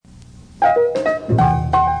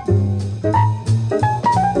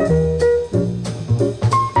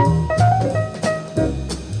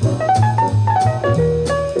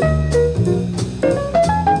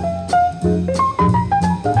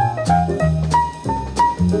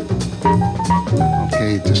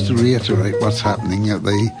to reiterate what's happening.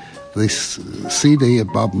 The CD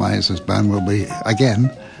of Bob Myers' band will be,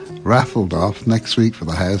 again, raffled off next week for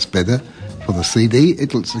the highest bidder. For the CD,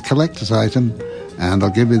 it's a collector's item, and I'll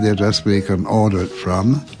give you the address where you can order it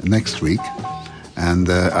from next week. And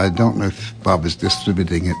I don't know if Bob is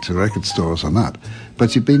distributing it to record stores or not.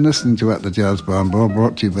 But you've been listening to At the Jazz Barn,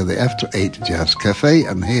 brought to you by the After 8 Jazz Cafe,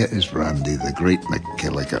 and here is Randy, the great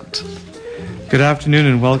McGilligan. Good afternoon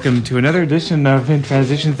and welcome to another edition of In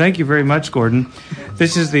Transition. Thank you very much, Gordon.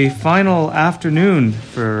 This is the final afternoon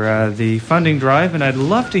for the funding drive, and I'd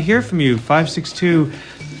love to hear from you,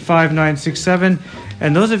 562-5967.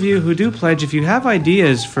 And those of you who do pledge, if you have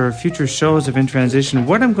ideas for future shows of In Transition,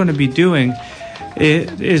 what I'm going to be doing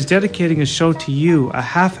is dedicating a show to you, a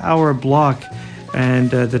half-hour block. And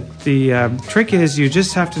the trick is you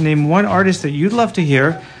just have to name one artist that you'd love to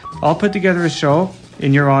hear. I'll put together a show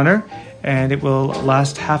in your honor, and it will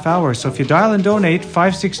last half hour. So if you dial and donate,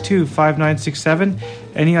 562-5967,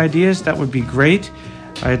 any ideas, that would be great.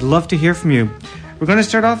 I'd love to hear from you. We're going to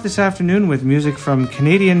start off this afternoon with music from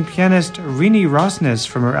Canadian pianist Rini Rosnes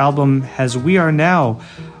from her album As We Are Now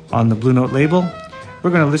on the Blue Note label.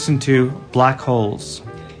 We're going to listen to Black Holes.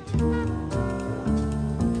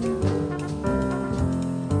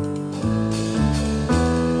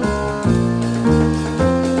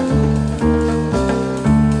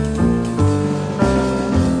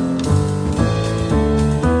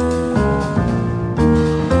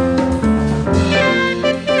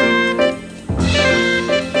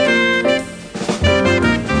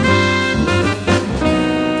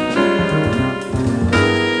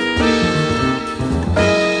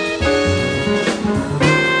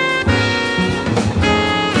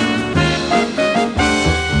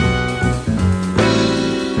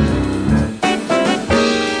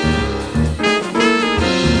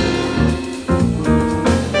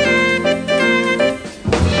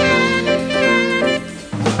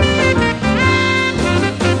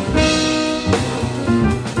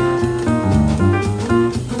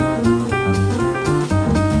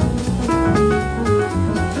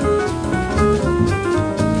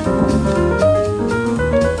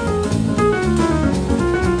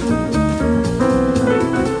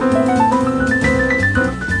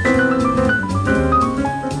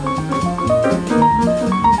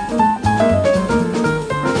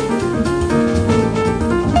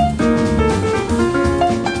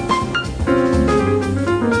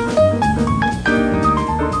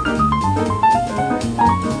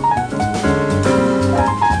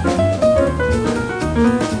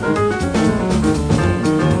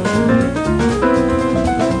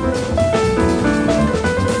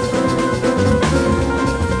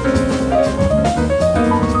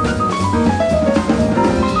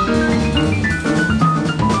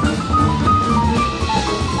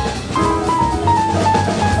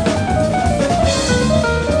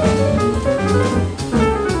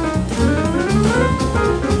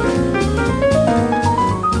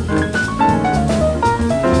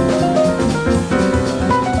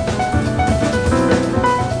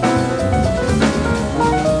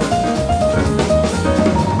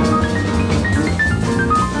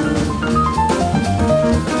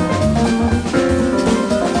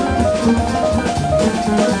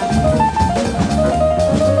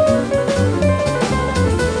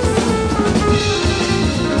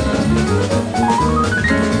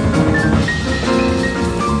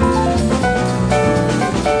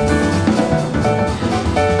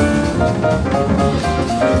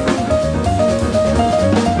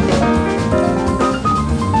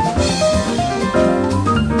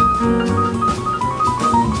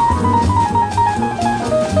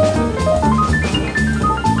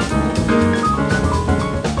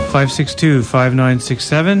 Five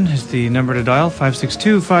 562-5967 is the number to dial,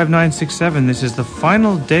 562-5967. This is the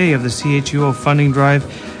final day of the CHUO funding drive,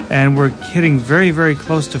 and we're hitting very, very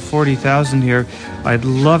close to 40,000 here. I'd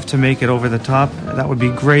love to make it over the top. That would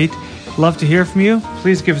be great. Love to hear from you.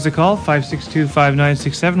 Please give us a call,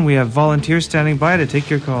 562-5967. We have volunteers standing by to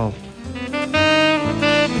take your call.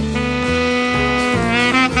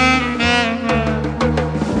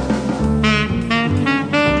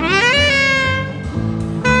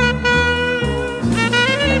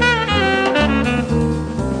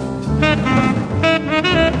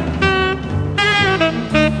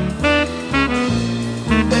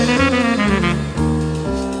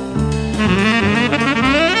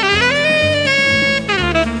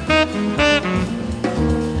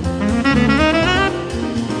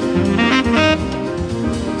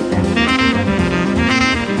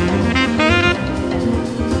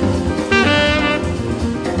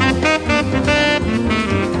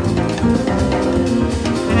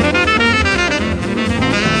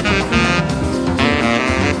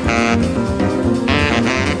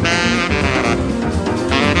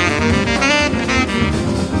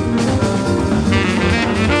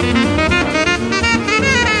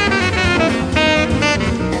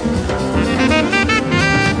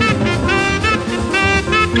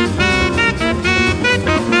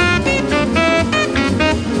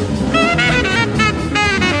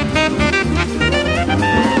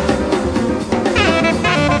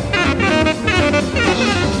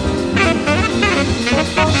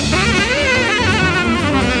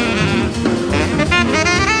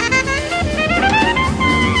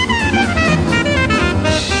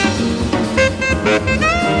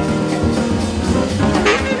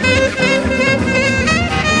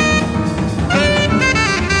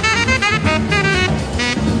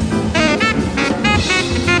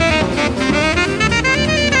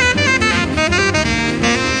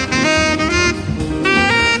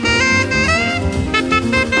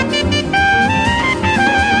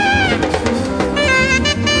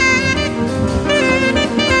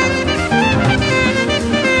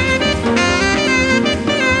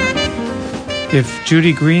 If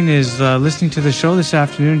Judy Green is listening to the show this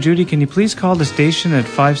afternoon, Judy, can you please call the station at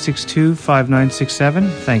 562-5967?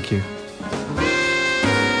 Thank you.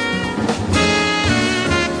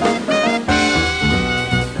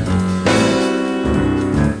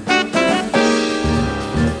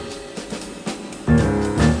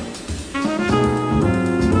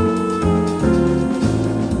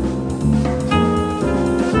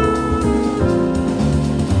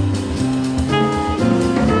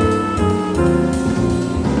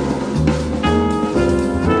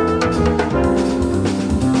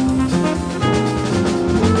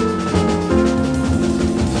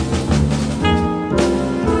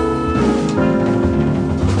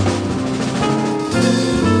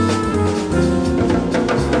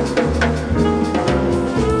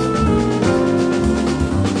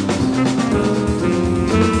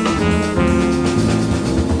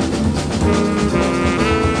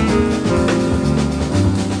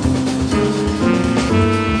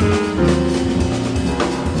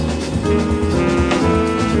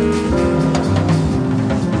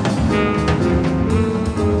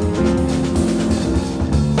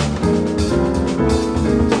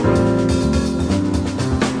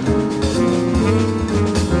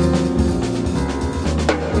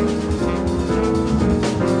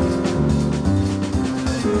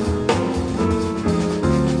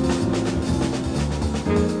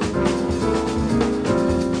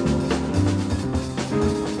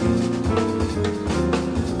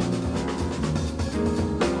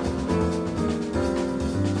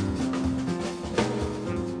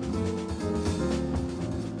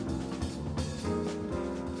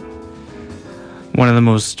 One of the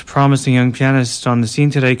most promising young pianists on the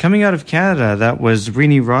scene today, coming out of Canada, that was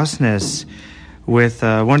Rini Rosnes with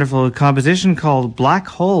a wonderful composition called Black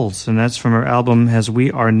Holes, and that's from her album As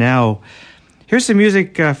We Are Now. Here's some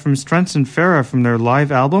music from Strunz and Farah from their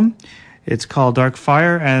live album. It's called Dark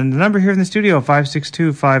Fire, and the number here in the studio,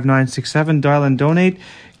 562-5967, dial and donate.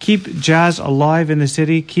 Keep jazz alive in the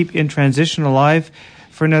city, keep In Transition alive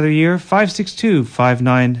for another year,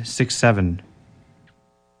 562-5967.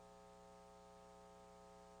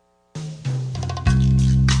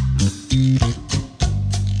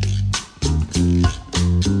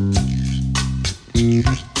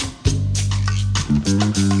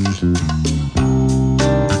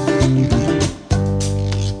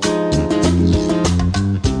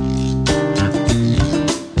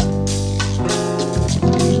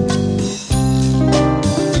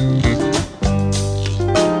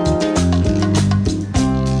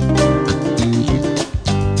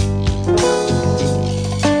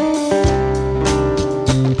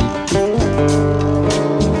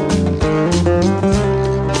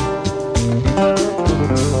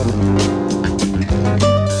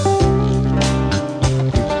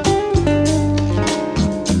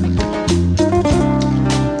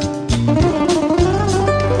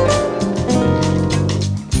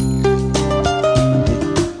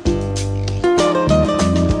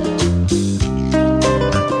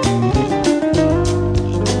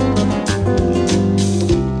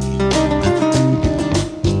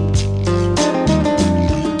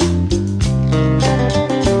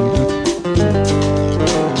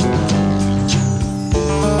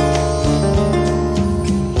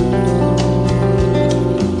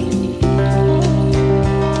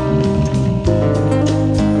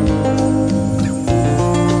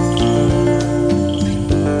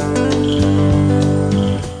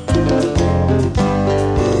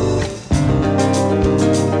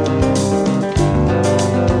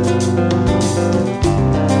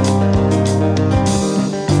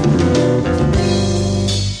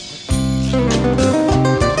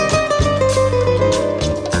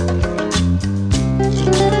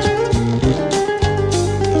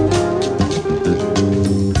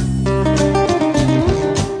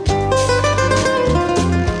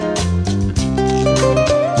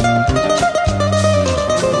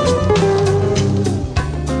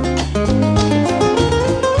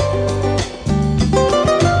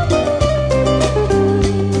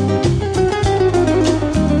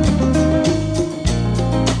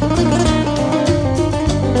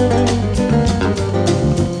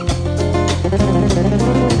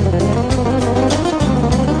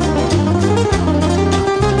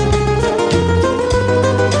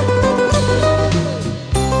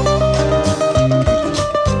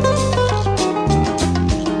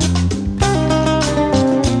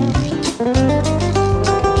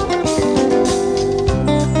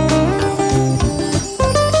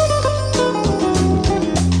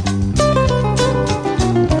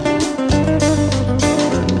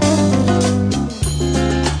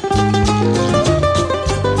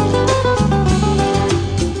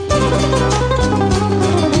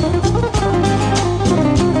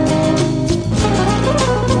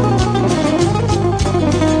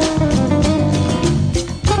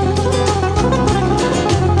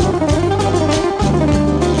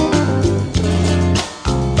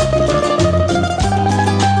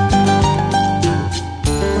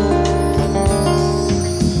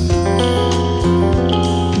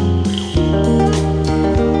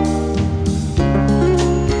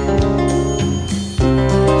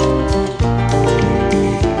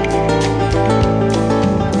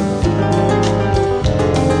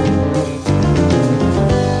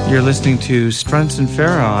 You're listening to Strunts and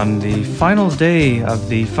Farah on the final day of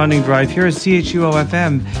the funding drive here at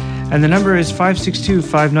CHUO-FM, and the number is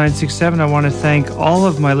 562-5967. I want to thank all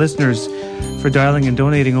of my listeners for dialing and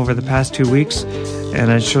donating over the past 2 weeks,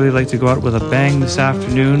 and I'd surely like to go out with a bang this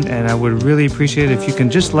afternoon, and I would really appreciate it if you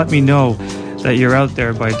can just let me know that you're out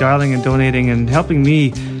there by dialing and donating and helping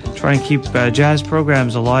me try and keep jazz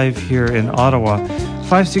programs alive here in Ottawa.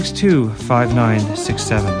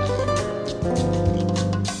 562-5967.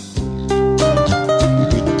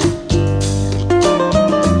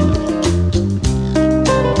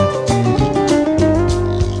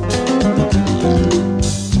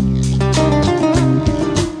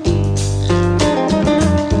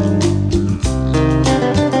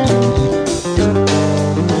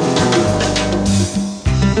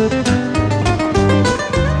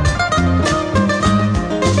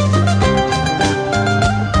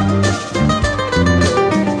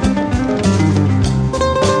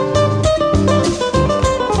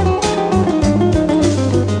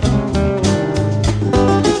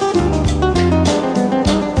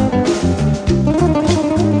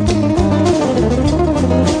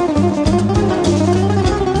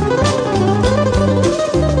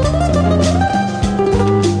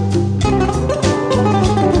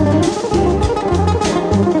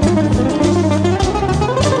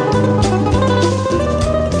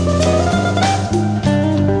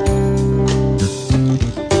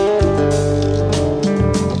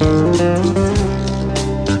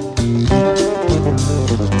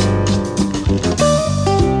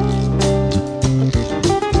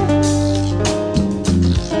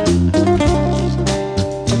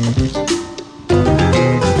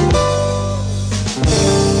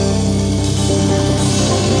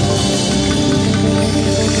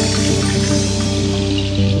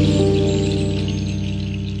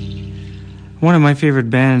 One of my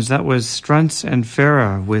favorite bands, that was Strunts and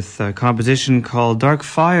Farah with a composition called Dark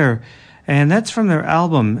Fire, and that's from their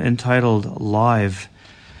album entitled Live.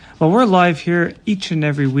 Well, we're live here each and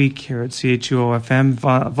every week here at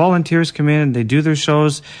CHUO-FM. Volunteers come in and they do their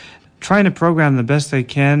shows, trying to program the best they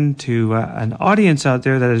can to an audience out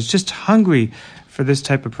there that is just hungry for this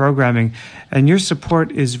type of programming. And your support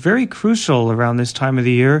is very crucial around this time of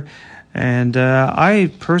the year. And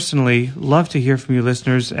I personally love to hear from you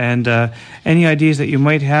listeners, and any ideas that you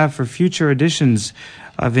might have for future editions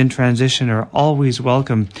of In Transition are always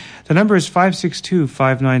welcome. The number is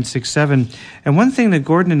 562-5967. And one thing that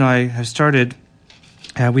Gordon and I have started,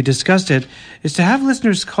 we discussed it, is to have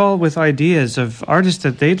listeners call with ideas of artists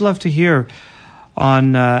that they'd love to hear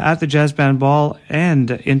on at the Jazz Band Ball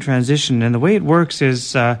and In Transition. And the way it works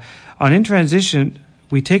is on In Transition,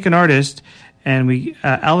 we take an artist and we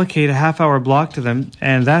allocate a half-hour block to them,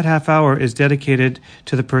 and that half hour is dedicated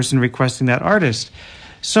to the person requesting that artist.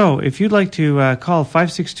 So if you'd like to call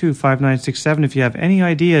 562-5967 if you have any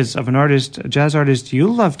ideas of an artist, a jazz artist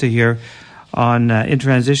you'd love to hear on In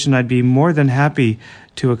Transition, I'd be more than happy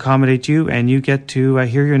to accommodate you, and you get to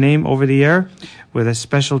hear your name over the air with a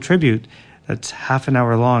special tribute that's half an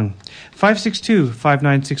hour long.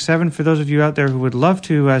 562-5967 for those of you out there who would love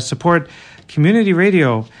to support community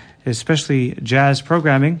radio, especially jazz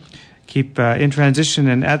programming. Keep In Transition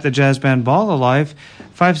and At the Jazz Band Ball alive.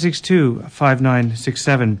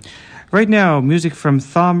 562-5967. Right now, music from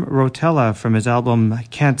Thom Rotella from his album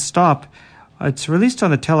Can't Stop. It's released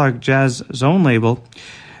on the Telarc Jazz Zone label,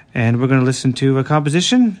 and we're going to listen to a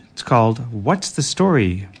composition. It's called What's the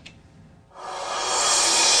Story?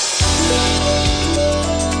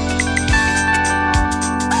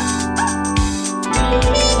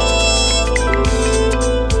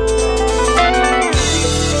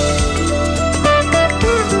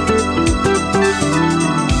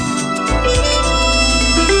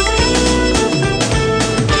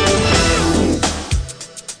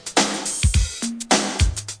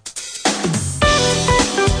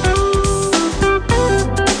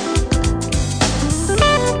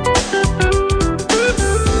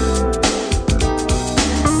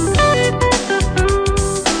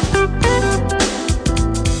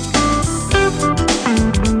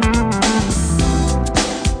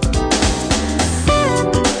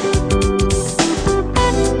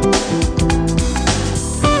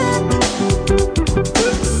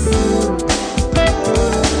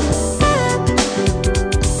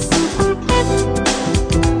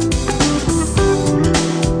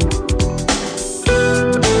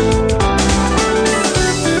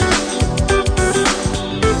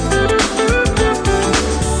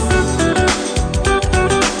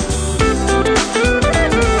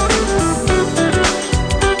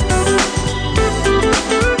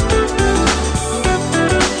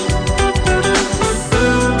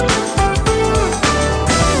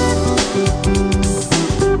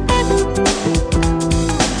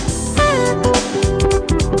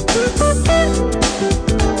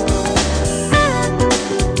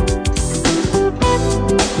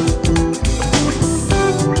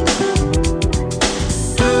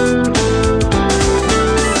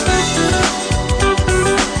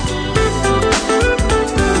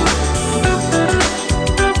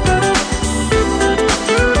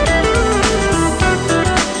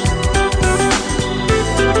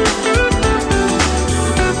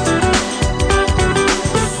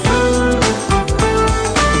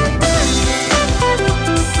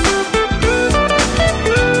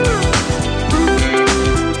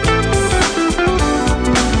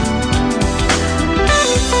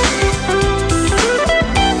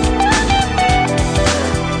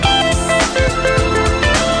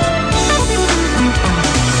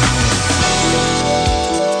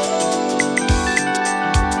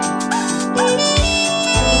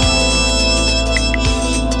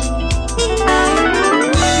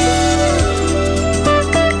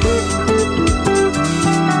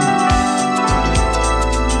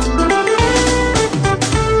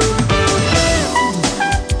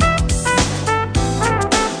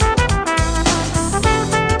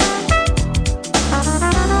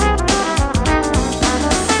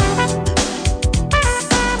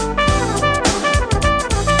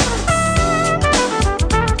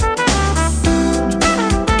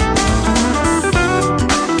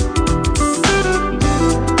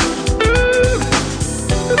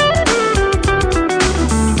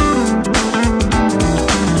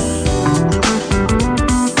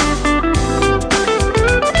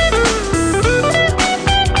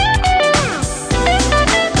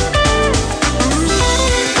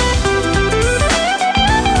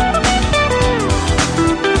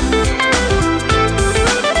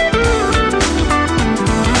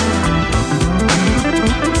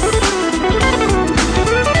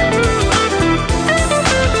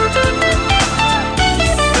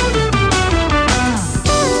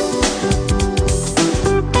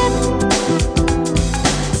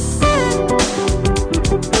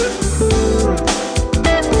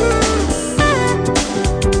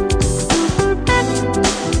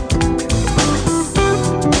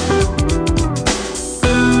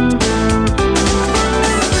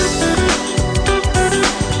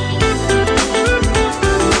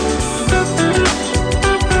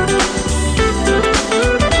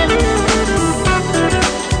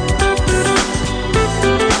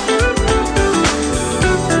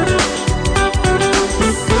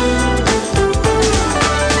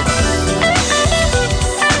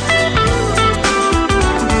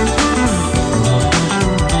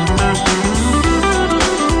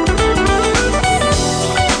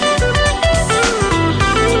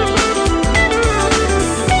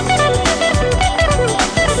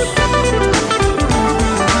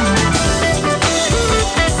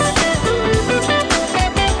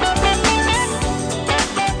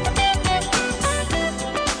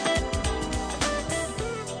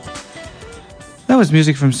 was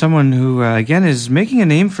music from someone who, again, is making a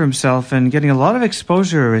name for himself and getting a lot of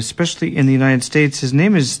exposure, especially in the United States. His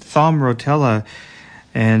name is Thom Rotella,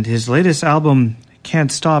 and his latest album,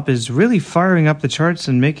 Can't Stop, is really firing up the charts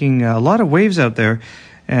and making a lot of waves out there.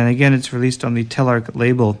 And again, it's released on the Telarc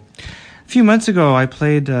label. A few months ago, I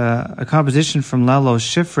played a composition from Lalo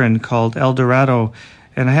Schifrin called El Dorado,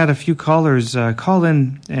 and I had a few callers call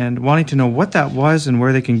in and wanting to know what that was and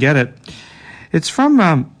where they can get it. It's from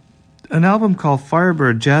an album called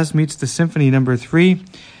Firebird, Jazz Meets the Symphony No. 3,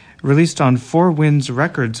 released on Four Winds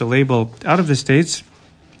Records, a label out of the States.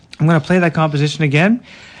 I'm going to play that composition again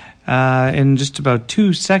in just about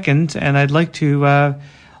 2 seconds, and I'd like to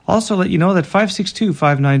also let you know that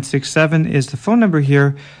 562-5967 is the phone number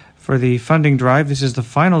here for the funding drive. This is the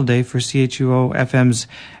final day for CHUO FM's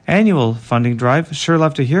annual funding drive. Sure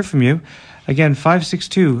love to hear from you. Again,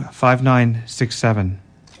 562-5967.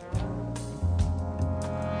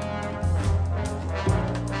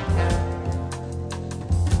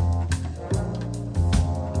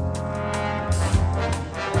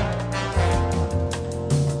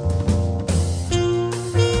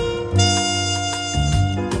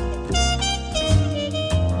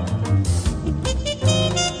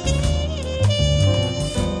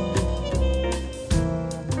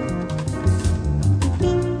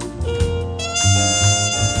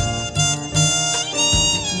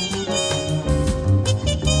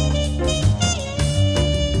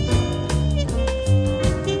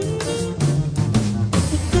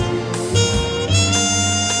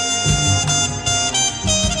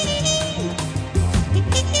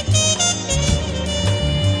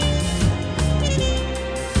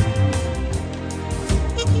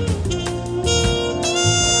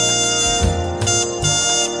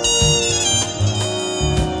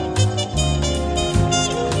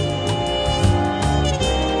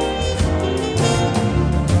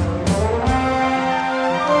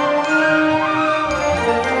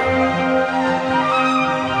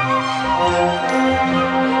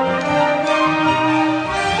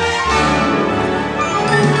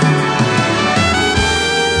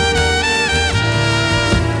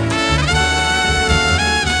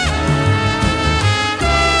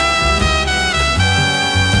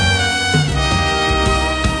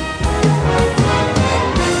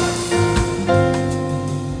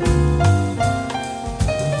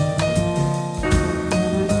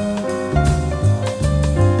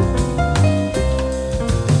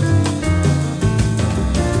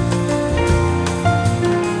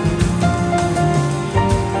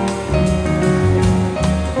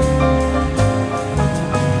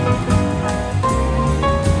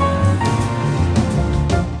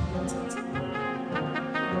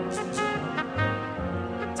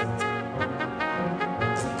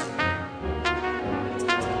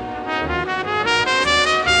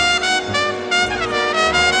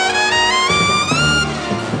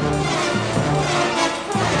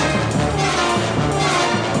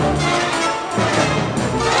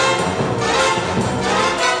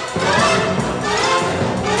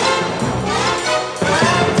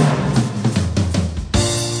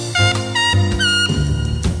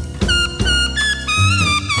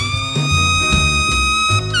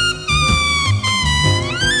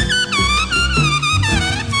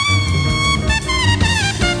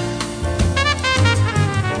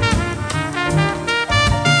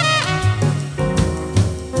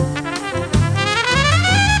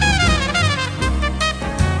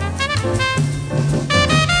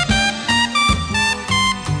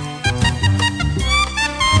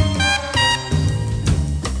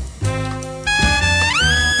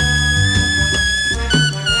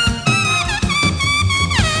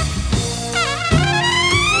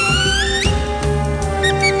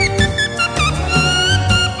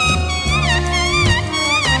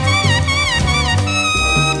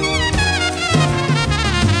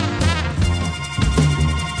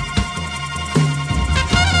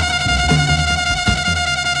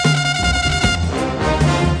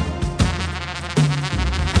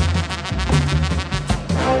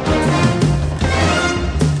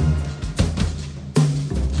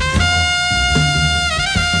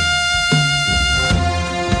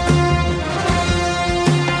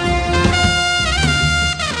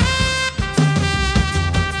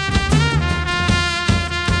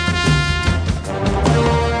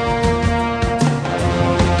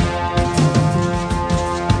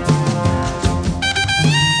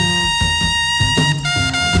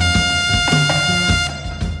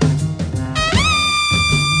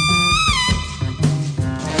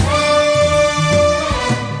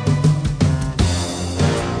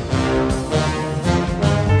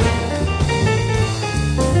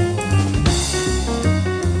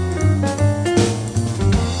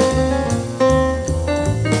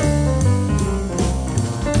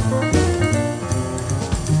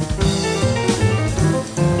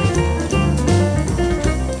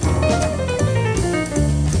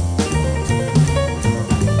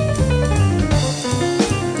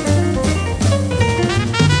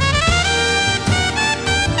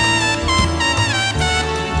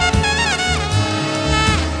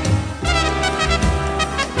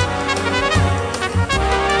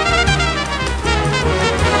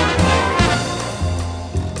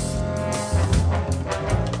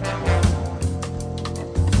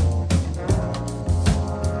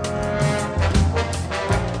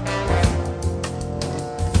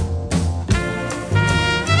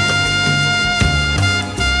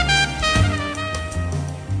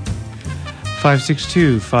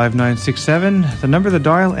 562-5967, the number to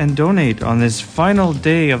dial and donate on this final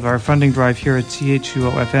day of our funding drive here at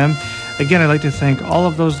CHUO FM. Again, I'd like to thank all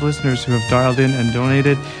of those listeners who have dialed in and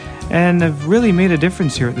donated and have really made a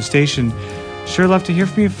difference here at the station. Sure love to hear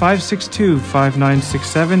from you.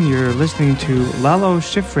 562-5967. You're listening to Lalo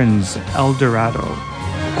Schifrin's El Dorado.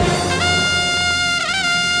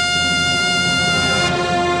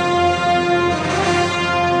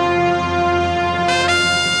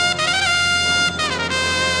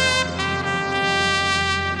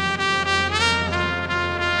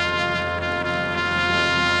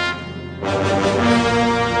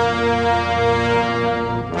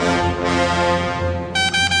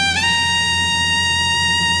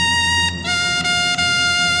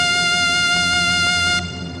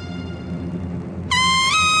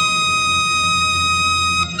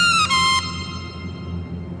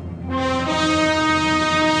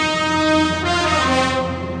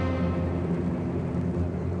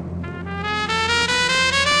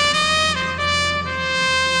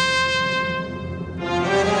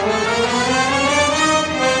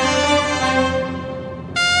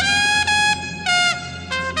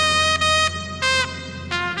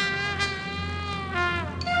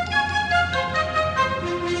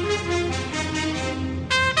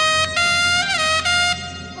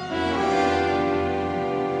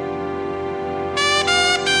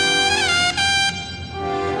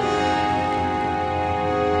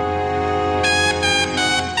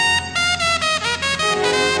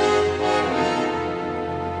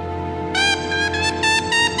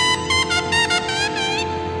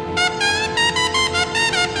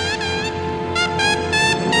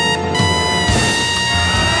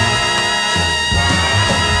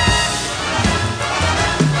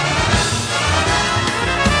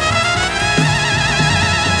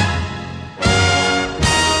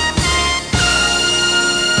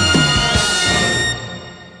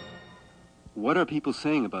 What are people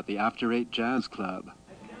saying about the After 8 Jazz Club?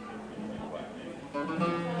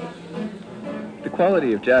 The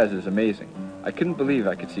quality of jazz is amazing. I couldn't believe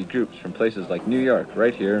I could see groups from places like New York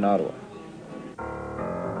right here in Ottawa.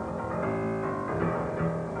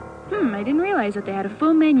 I didn't realize that they had a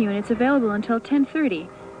full menu and it's available until 10:30.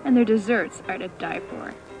 And their desserts are to die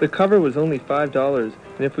for. The cover was only $5,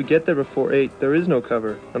 and if we get there before 8, there is no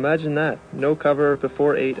cover. Imagine that. No cover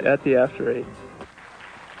before 8 at the After 8.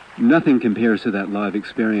 Nothing compares to that live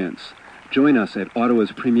experience. Join us at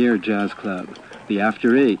Ottawa's premier jazz club, the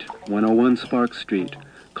After 8, 101 Sparks Street.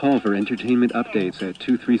 Call for entertainment updates at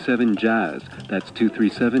 237-JAZZ. That's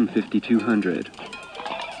 237-5200.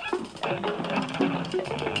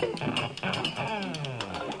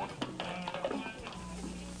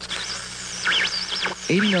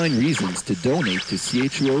 89 reasons to donate to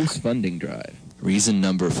CHUO's funding drive. Reason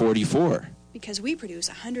number 44. Because we produce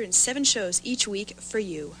 107 shows each week for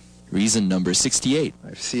you. Reason number 68.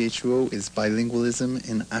 CHUO is bilingualism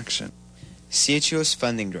in action. CHUO's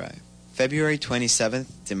funding drive, February 27th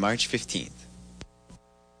to March 15th.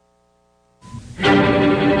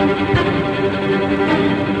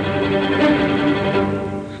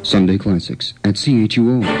 Sunday Classics at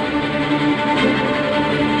CHUO.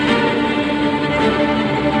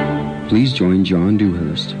 Please join John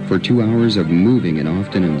Dewhurst for 2 hours of moving and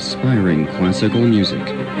often inspiring classical music.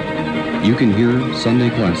 You can hear Sunday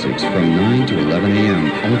Classics from 9 to 11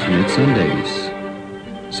 a.m. alternate Sundays.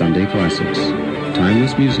 Sunday Classics,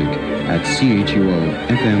 timeless music at CHUO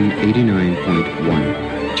FM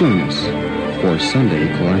 89.1. Join us for Sunday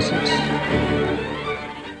Classics.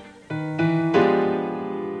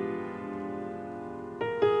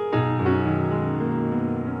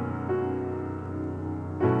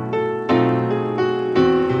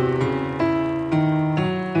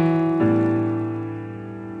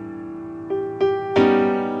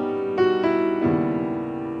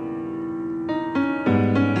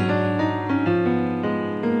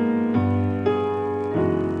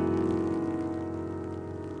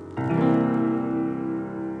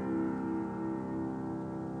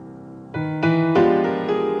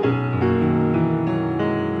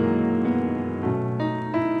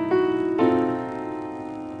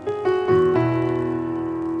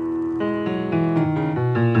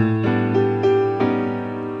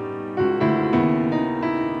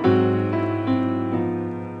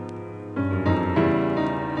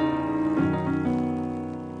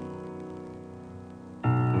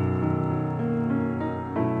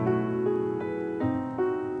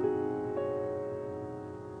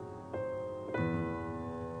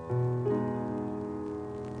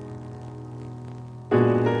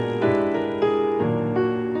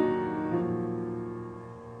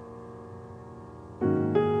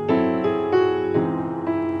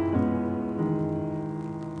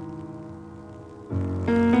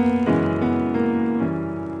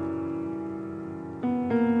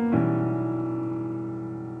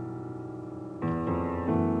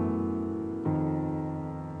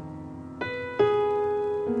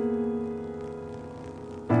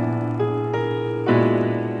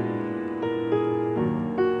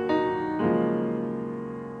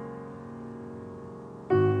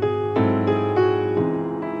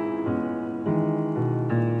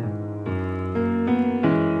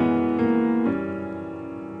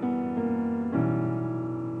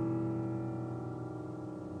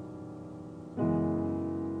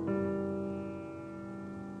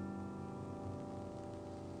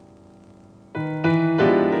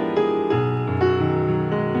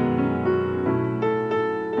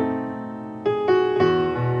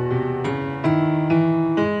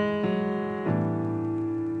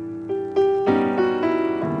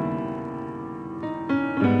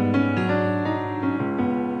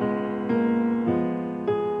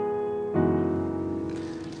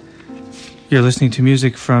 You're listening to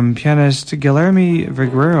music from pianist Guilherme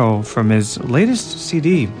Vergueiro from his latest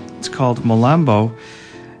CD. It's called Molambo,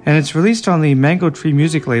 and it's released on the Mango Tree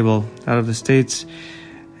Music label out of the States.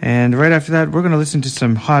 And right after that, we're going to listen to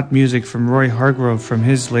some hot music from Roy Hargrove from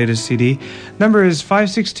his latest CD. Number is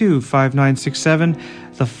 562-5967.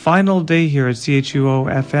 The final day here at CHUO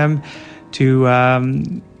FM to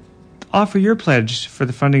offer your pledge for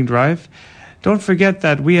the funding drive. Don't forget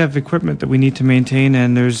that we have equipment that we need to maintain,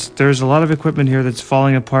 and there's a lot of equipment here that's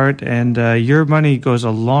falling apart, and your money goes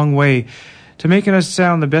a long way to making us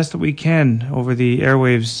sound the best that we can over the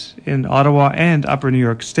airwaves in Ottawa and Upper New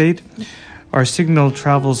York State. Our signal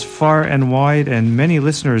travels far and wide, and many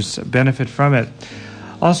listeners benefit from it.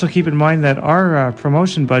 Also, keep in mind that our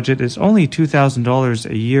promotion budget is only $2,000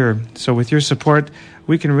 a year. So with your support,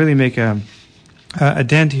 we can really make a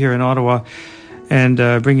dent here in Ottawa and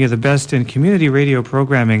bring you the best in community radio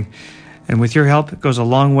programming. And with your help, it goes a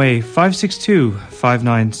long way.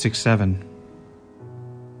 562-5967.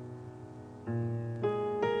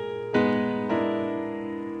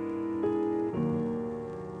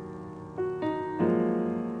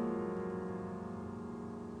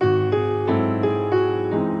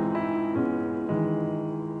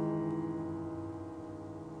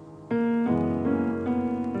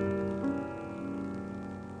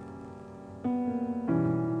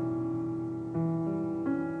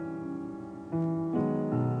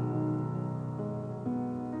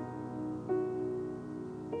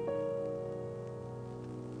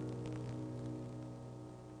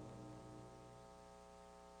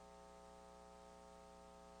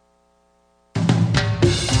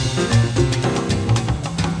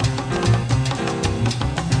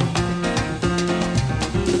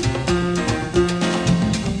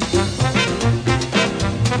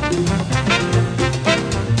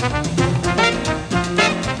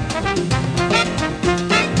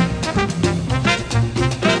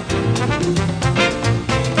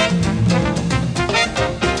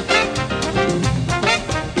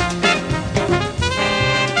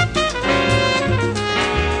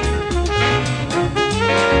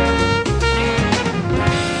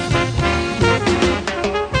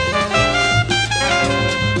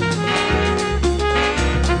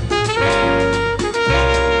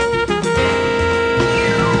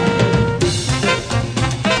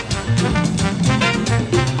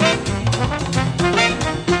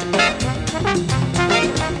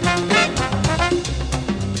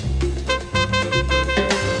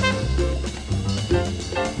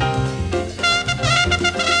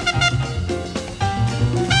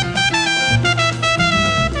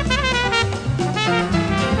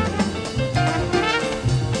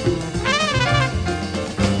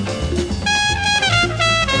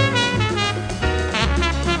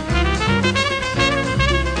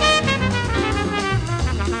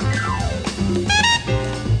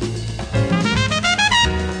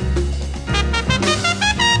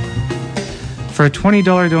 For a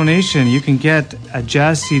 $20 donation, you can get a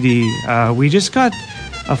jazz CD. We just got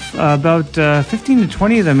about 15 to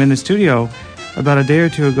 20 of them in the studio about a day or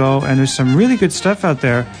two ago, and there's some really good stuff out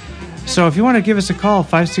there. So if you want to give us a call,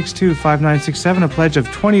 562-5967, a pledge of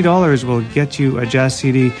 $20 will get you a jazz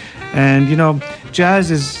CD. And, you know, jazz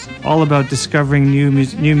is all about discovering new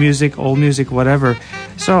music, old music, whatever.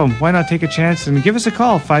 So why not take a chance and give us a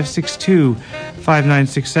call,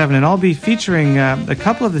 562-5967. And I'll be featuring a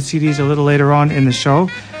couple of the CDs a little later on in the show.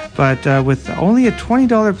 But with only a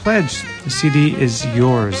 $20 pledge, the CD is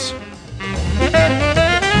yours.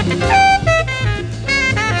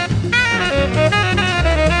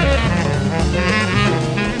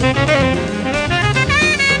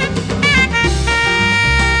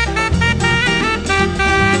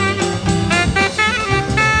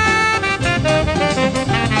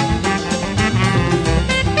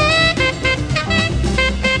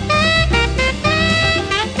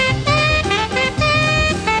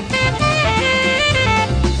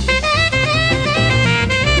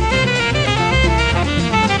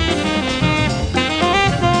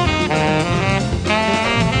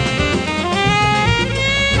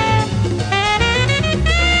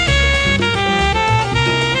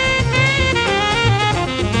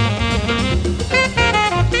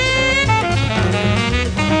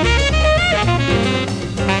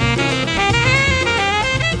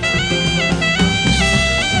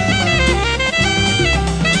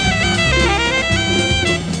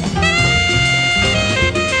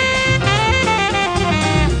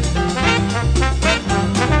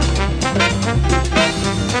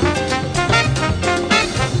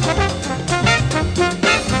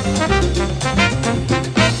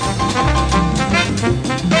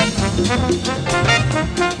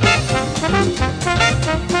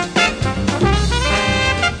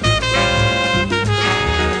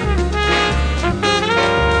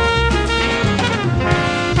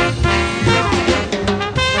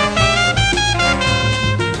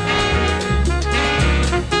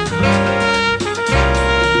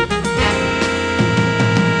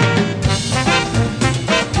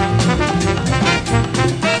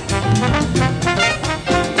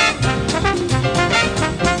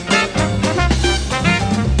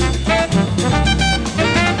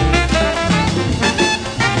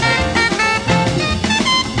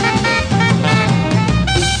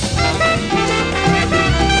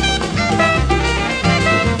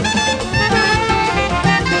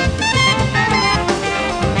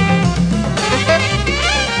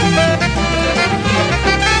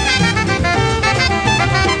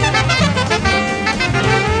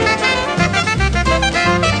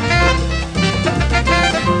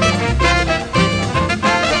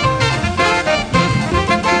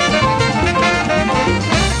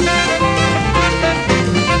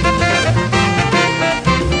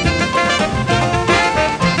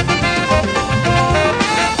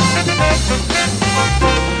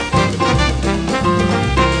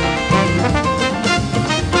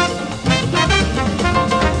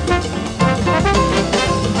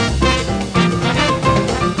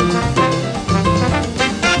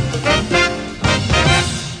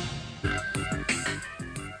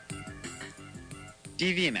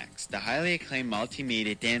 critically acclaimed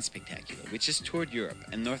multimedia dance spectacular, which has toured Europe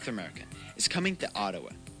and North America, is coming to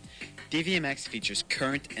Ottawa. DVMX features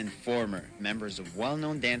current and former members of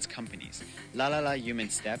well-known dance companies La La La Human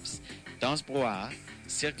Steps, Danse Brouhaha,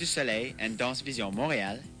 Cirque du Soleil, and Danse Vision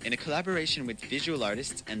Montréal in a collaboration with visual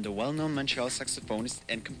artists and the well-known Montreal saxophonist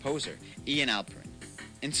and composer Ian Alperin.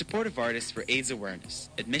 In support of artists for AIDS awareness,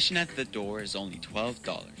 admission at the door is only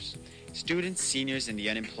 $12. Students, seniors, and the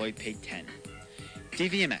unemployed pay $10.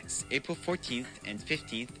 DVMX, April 14th and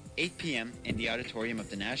 15th, 8 p.m. in the auditorium of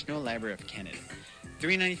the National Library of Canada,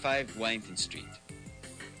 395 Wellington Street.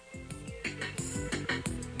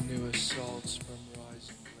 New assaults from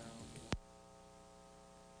rising ground.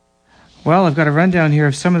 Well, I've got a rundown here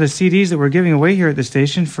of some of the CDs that we're giving away here at the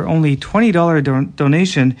station for only $20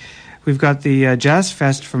 donation. We've got the Jazz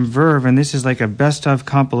Fest from Verve, and this is like a best-of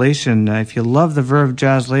compilation. If you love the Verve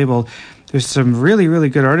Jazz label, there's some really, really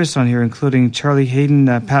good artists on here, including Charlie Hayden,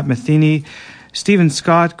 Pat Metheny, Stephen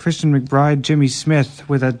Scott, Christian McBride, Jimmy Smith.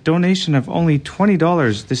 With a donation of only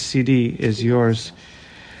 $20, this CD is yours.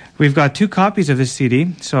 We've got 2 copies of this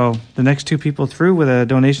CD, so the next 2 people through with a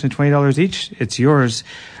donation of $20 each, it's yours.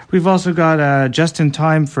 We've also got Just in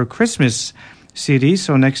Time for Christmas CD,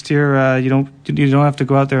 so next year you don't have to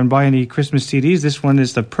go out there and buy any Christmas CDs. This one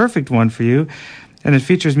is the perfect one for you, and it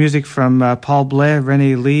features music from Paul Blais,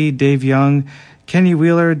 Renee Lee, Dave Young, Kenny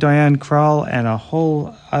Wheeler, Diane Krall, and a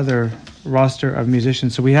whole other roster of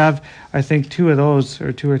musicians. So we have, I think, 2 or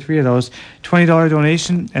 3 of those. $20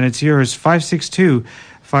 donation, and it's yours.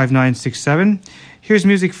 562-5967. Here's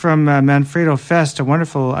music from Manfredo Fest,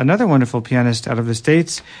 another wonderful pianist out of the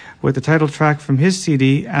States, with the title track from his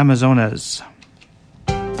CD, Amazonas.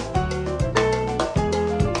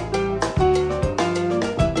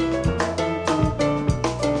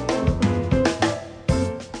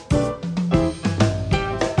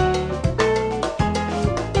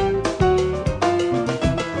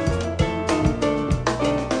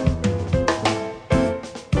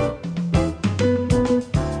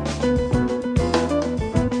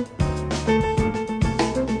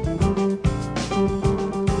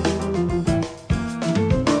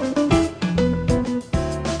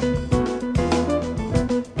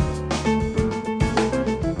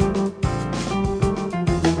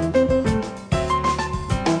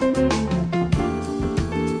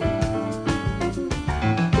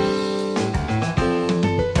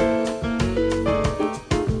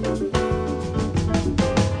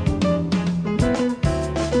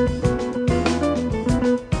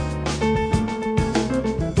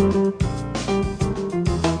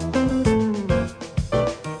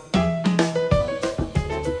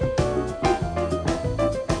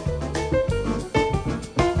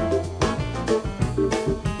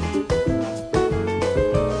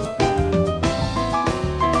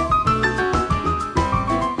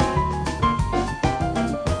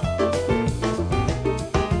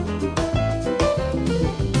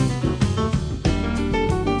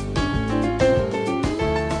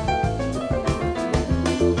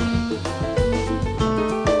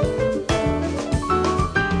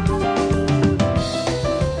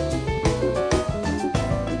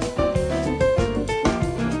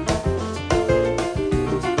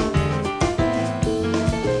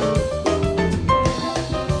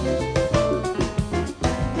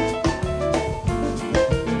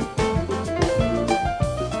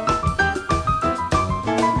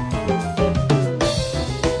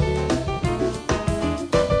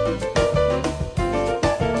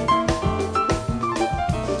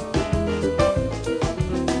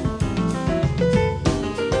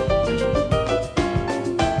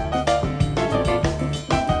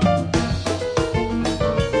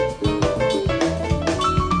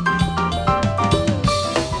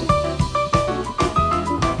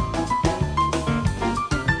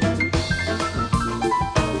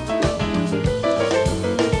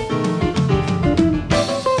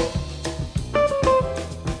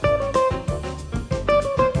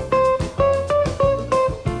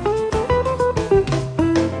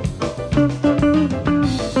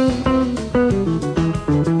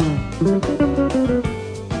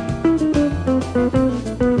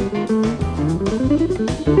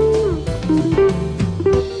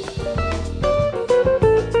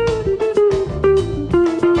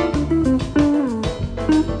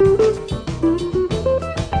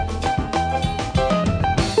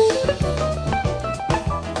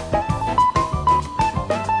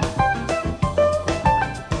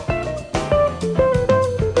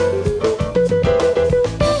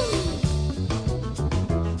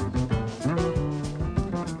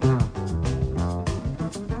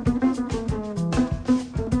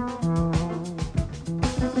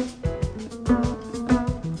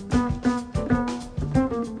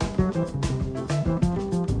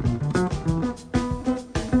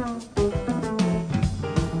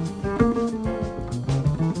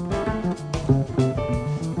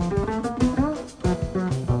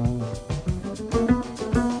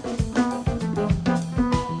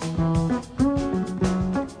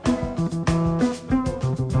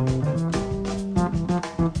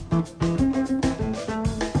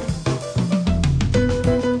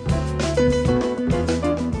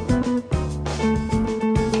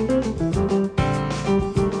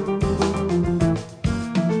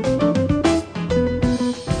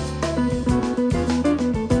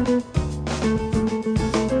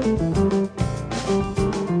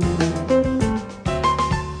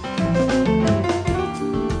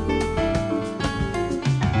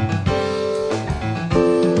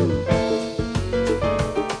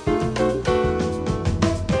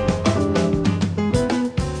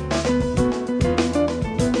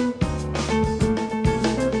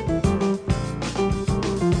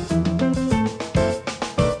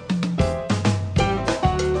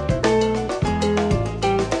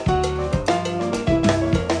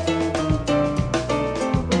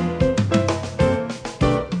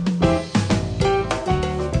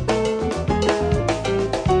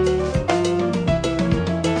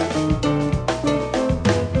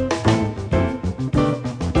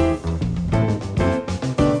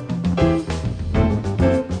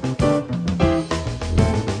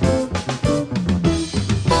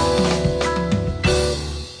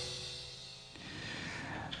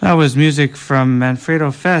 That was music from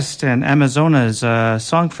Manfredo Fest and Amazonas, a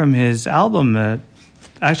song from his album,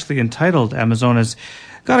 actually entitled Amazonas.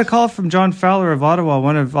 Got a call from John Fowler of Ottawa,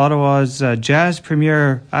 one of Ottawa's jazz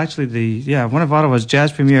premier, one of Ottawa's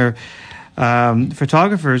jazz premier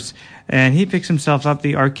photographers, and he picks himself up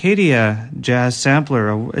the Arcadia Jazz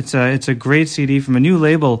Sampler. It's a great CD from a new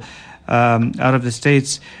label out of the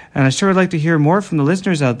States, and I sure would like to hear more from the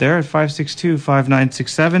listeners out there at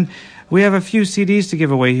 562-5967. We have a few CDs to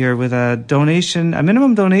give away here with a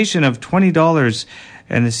minimum donation of $20,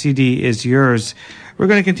 and the CD is yours. We're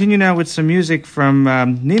going to continue now with some music from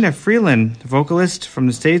Nina Freeland, vocalist from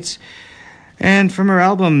the States, and from her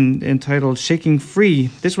album entitled Shaking Free.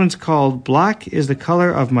 This one's called Black is the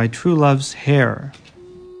Color of My True Love's Hair.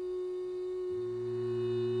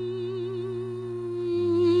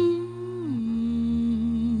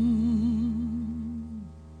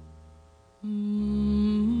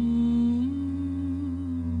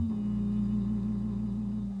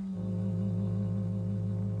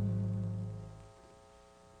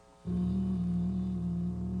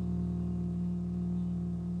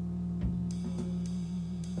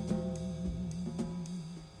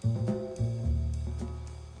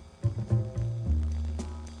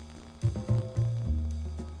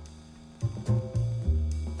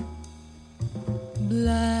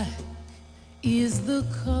 Black is the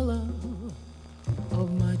color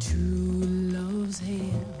of my true love's hair.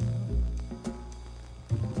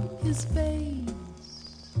 His face,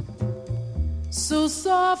 so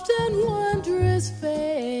soft and wondrous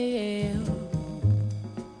fair,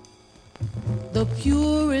 the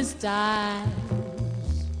purest eyes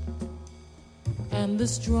and the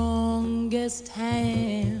strongest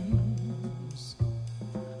hands.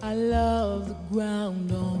 I love the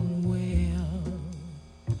ground on where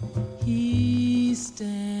he stands.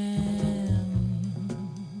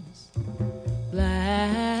 Black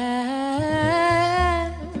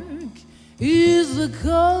is the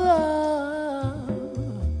color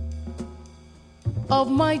of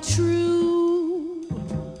my true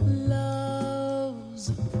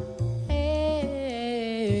love's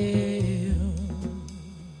hair.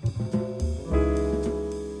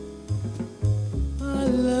 I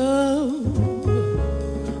love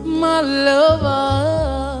my lover,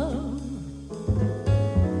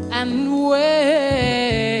 and well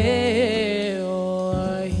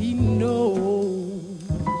he knows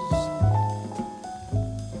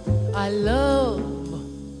I love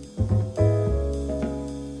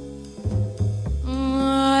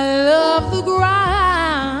the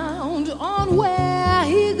ground on where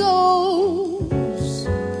he goes.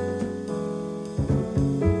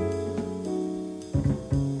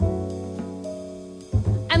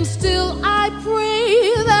 And still I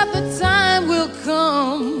pray that the time will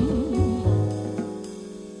come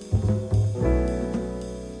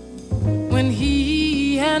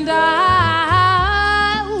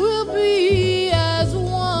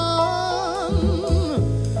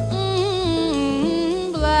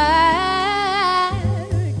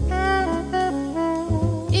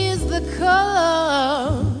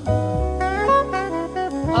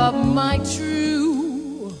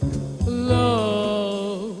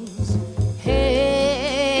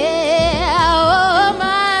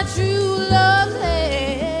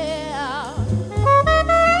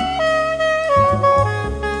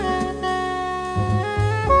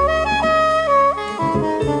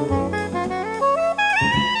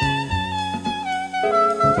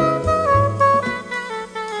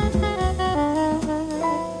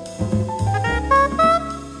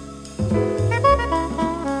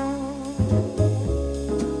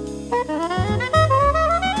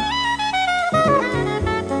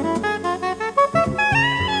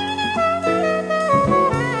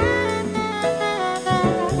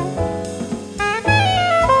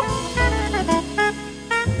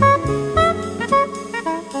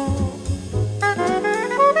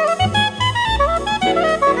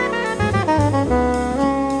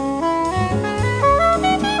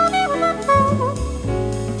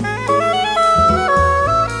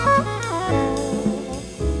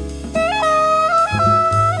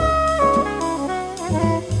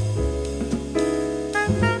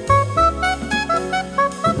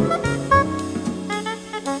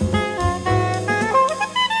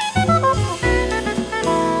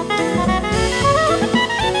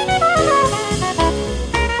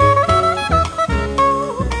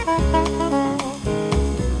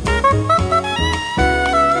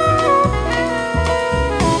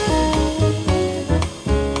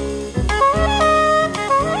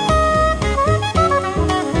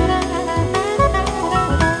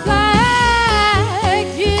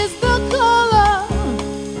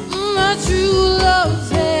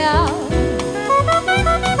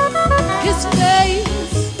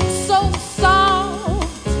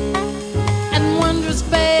wondrous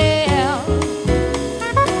spell.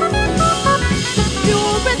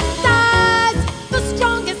 Purifies the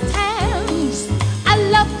strongest hands. I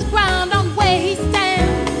love the ground on where he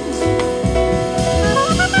stands.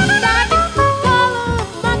 Like the color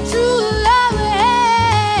of my true love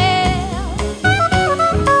hair.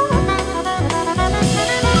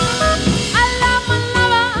 I love my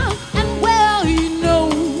lover and well he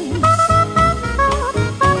knows.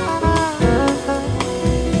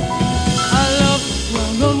 I love the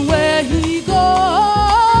ground on where he goes.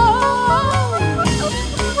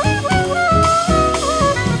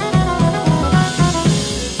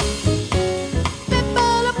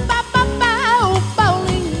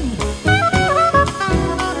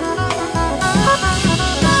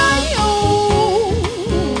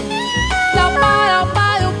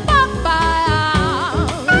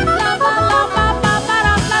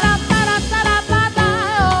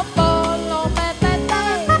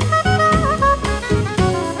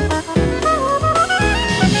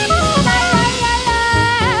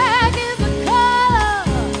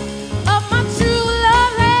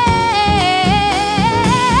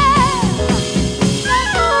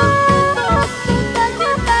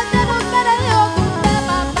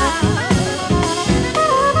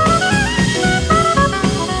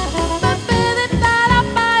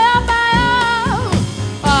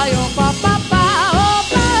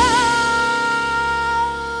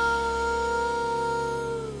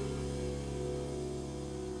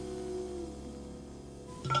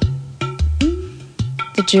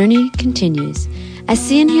 The journey continues as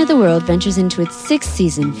See and Hear the World ventures into its 6th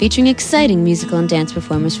season, featuring exciting musical and dance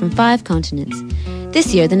performers from 5 continents.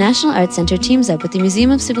 This year, the National Arts Centre teams up with the Museum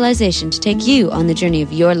of Civilization to take you on the journey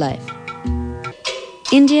of your life.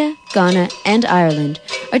 India, Ghana, and Ireland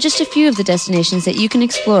are just a few of the destinations that you can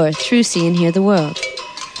explore through See and Hear the World.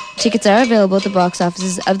 Tickets are available at the box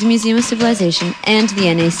offices of the Museum of Civilization and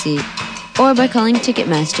the NAC, or by calling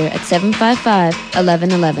Ticketmaster at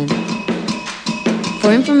 755-1111.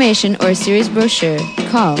 For information or a series brochure,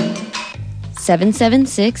 call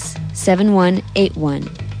 776-7181.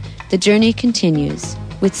 The journey continues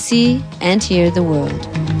with See and Hear the World.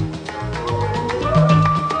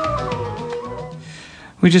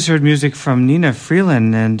 We just heard music from Nina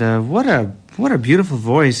Freeland, and what a beautiful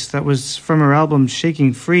voice. That was from her album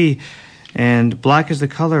Shaking Free, and Black is the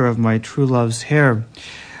Color of My True Love's Hair.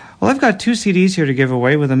 Well, I've got 2 CDs here to give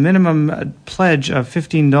away with a minimum pledge of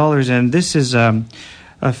 $15, and this is a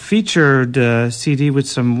featured CD with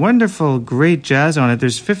some wonderful, great jazz on it.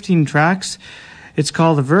 There's 15 tracks. It's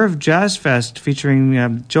called the Verve Jazz Fest,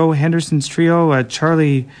 featuring Joe Henderson's trio,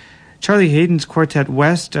 Charlie Hayden's Quartet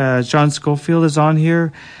West, John Schofield is on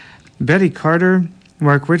here, Betty Carter,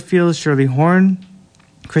 Mark Whitfield, Shirley Horn,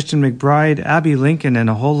 Christian McBride, Abby Lincoln, and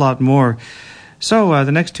a whole lot more. So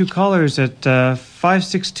the next 2 callers at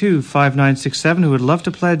 562-5967 who would love to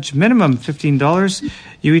pledge minimum $15,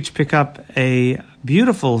 you each pick up a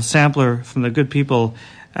beautiful sampler from the good people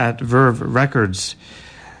at Verve Records.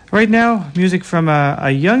 Right now, music from a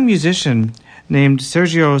young musician named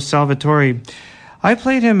Sergio Salvatore. I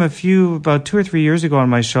played him about 2 or 3 years ago on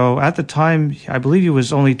my show. At the time, I believe he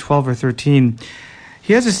was only 12 or 13.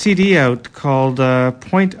 He has a CD out called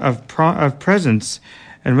Point of Presence,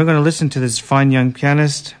 and we're going to listen to this fine young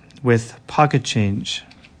pianist with Pocket Change.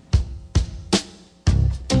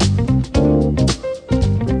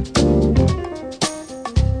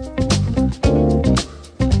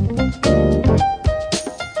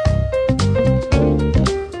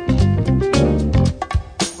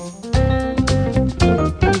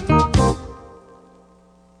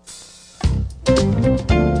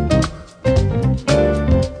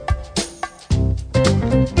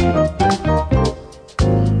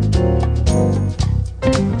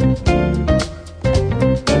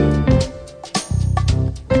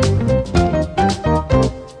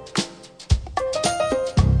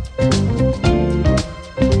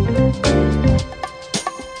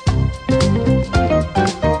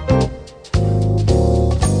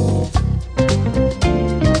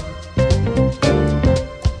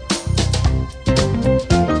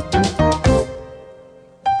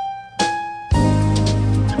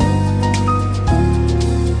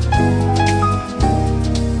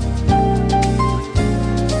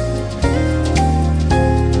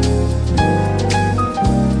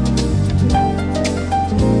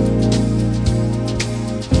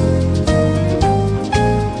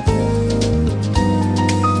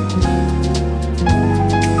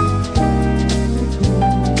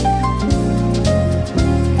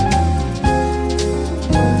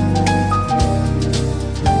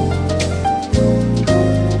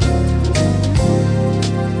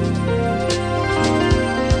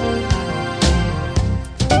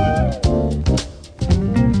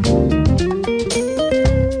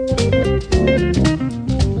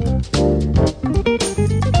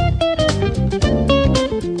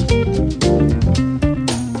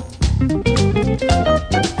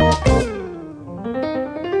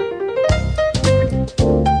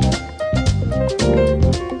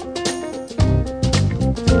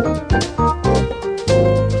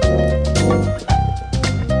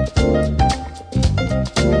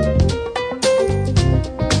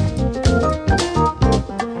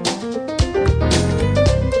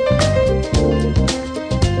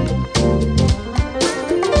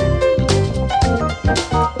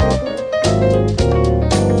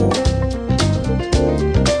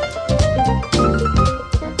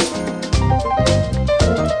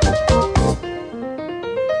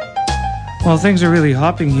 Well, things are really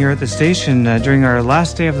hopping here at the station during our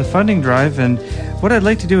last day of the funding drive, and what I'd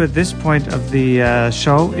like to do at this point of the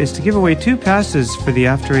show is to give away 2 passes for the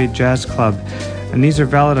After 8 Jazz Club, and these are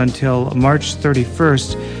valid until March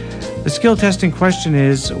 31st. The skill testing question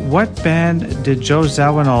is, what band did Joe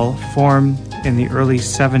Zawinul form in the early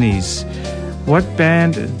 70s? What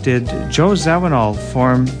band did Joe Zawinul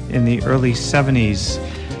form in the early 70s?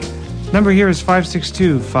 Number here is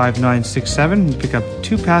 562-5967. Pick up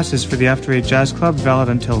 2 passes for the After 8 Jazz Club, valid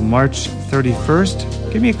until March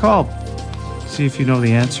 31st. Give me a call. See if you know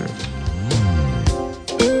the answer.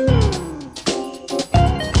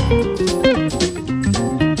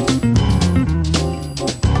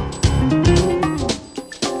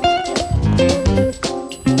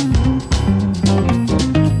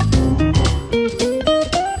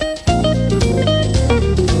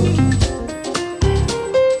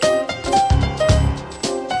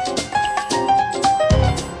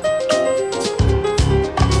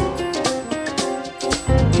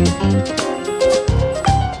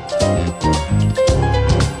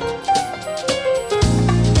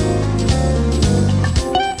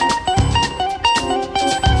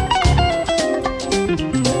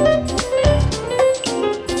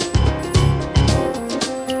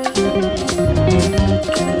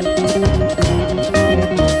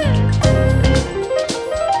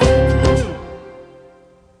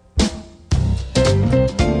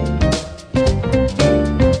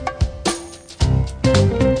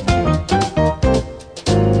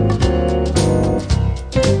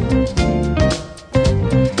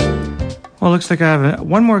 Looks like I have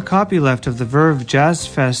one more copy left of the Verve Jazz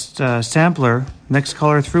Fest sampler. Next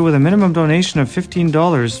caller through with a minimum donation of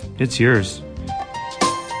 $15. It's yours.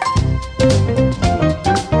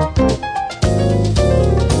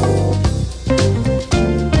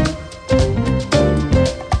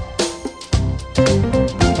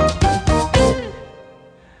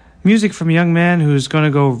 Music from a young man who's going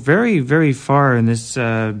to go very, very far in this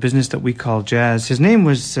business that we call jazz. His name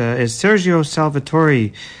is Sergio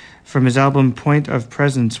Salvatore. From his album Point of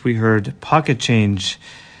Presence, we heard Pocket Change.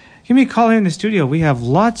 Give me a call here in the studio. We have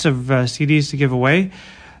lots of CDs to give away.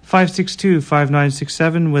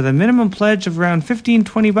 562-5967 with a minimum pledge of around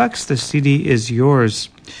 $15-20. The CD is yours.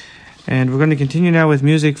 And we're going to continue now with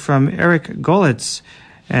music from Eric Golitz.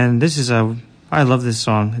 And this is I love this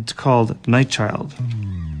song. It's called Night Child.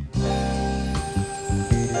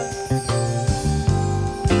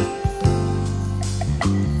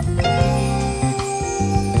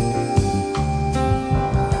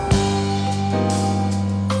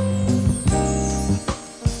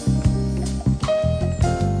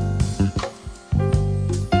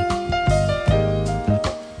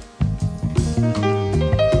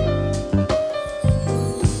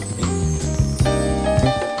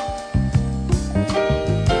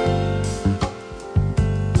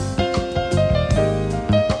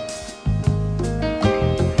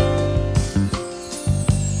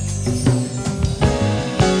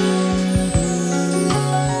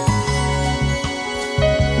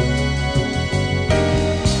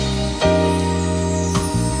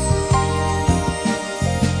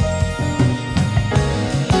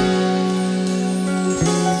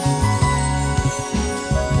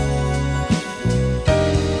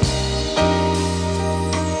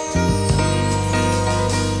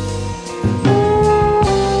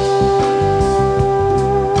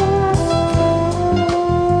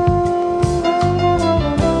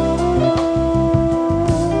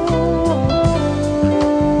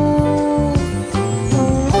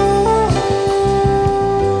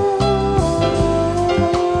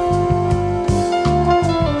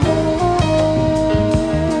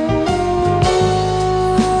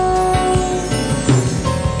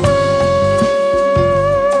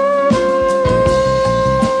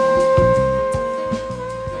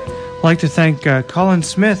 I'd like to thank Colin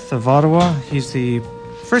Smith of Ottawa. He's the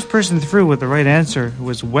first person through with the right answer. It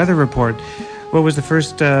was Weather Report. What was the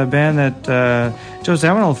first band that Joe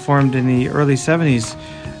Zawinul formed in the early 70s?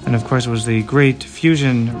 And of course it was the great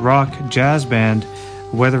fusion rock jazz band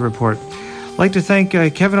Weather Report. I'd like to thank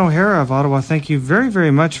Kevin O'Hara of Ottawa. Thank you very,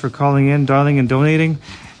 very much for calling in, dialing and donating,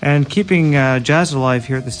 and keeping jazz alive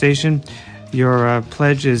here at the station. Your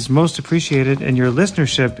pledge is most appreciated, and your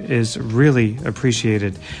listenership is really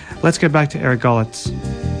appreciated. Let's get back to Eric Golitz.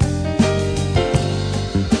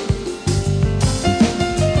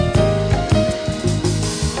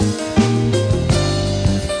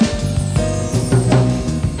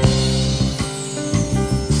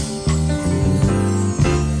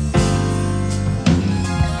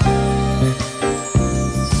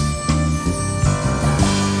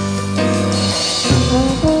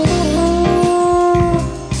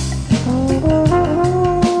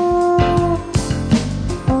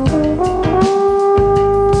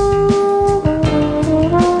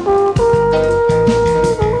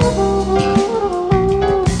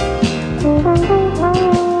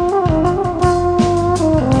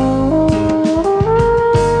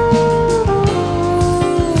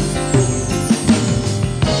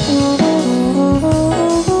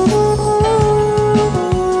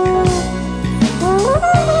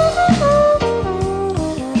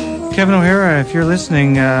 Kevin O'Hara, if you're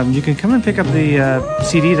listening, you can come and pick up the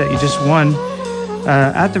CD that you just won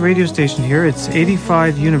at the radio station here. It's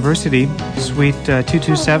 85 University, Suite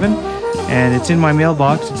 227, and it's in my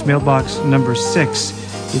mailbox. It's mailbox number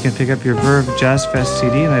 6. You can pick up your Verve Jazz Fest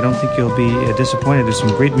CD, and I don't think you'll be disappointed. There's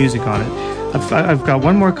some great music on it. I've got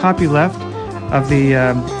one more copy left of the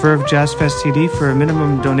Verve Jazz Fest CD for a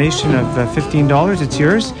minimum donation of $15. It's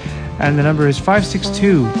yours, and the number is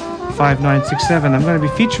 562-5967. I'm going to be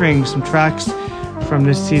featuring some tracks from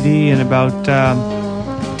this CD in about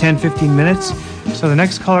 10-15 minutes. So the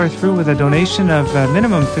next caller through with a donation of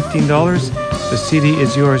minimum $15, the CD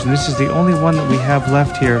is yours, and this is the only one that we have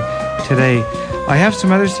left here today. I have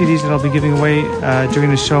some other CDs that I'll be giving away during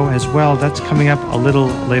the show as well. That's coming up a little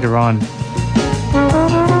later on.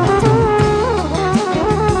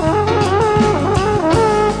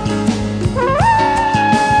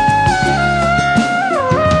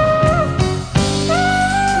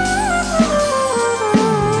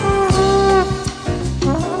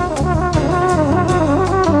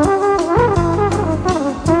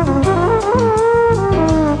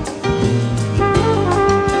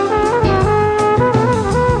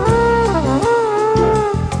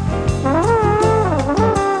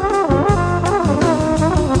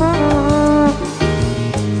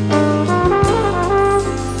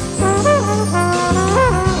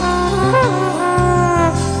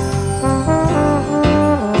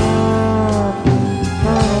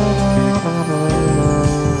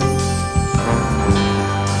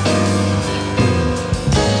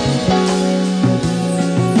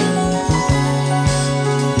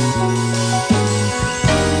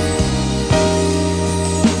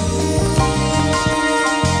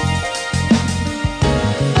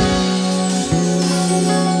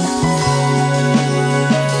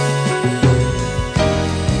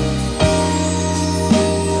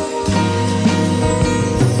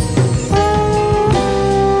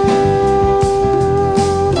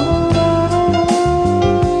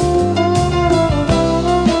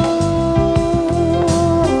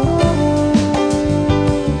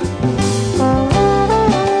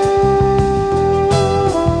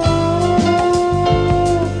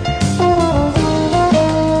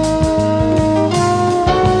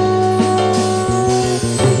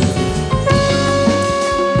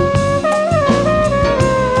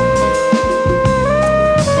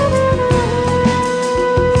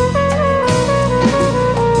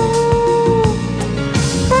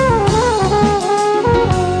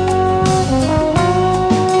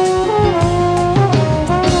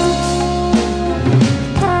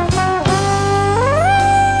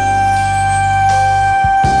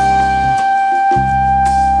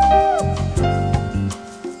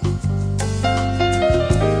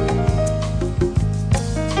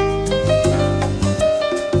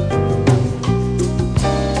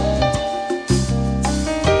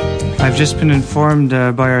 I've just been informed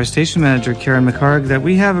by our station manager, Karen McHarg, that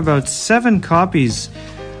we have about 7 copies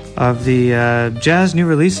of the jazz new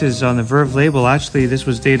releases on the Verve label. Actually, this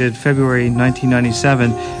was dated February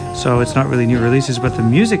 1997, so it's not really new releases, but the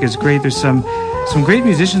music is great. There's some great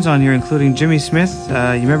musicians on here, including Jimmy Smith. You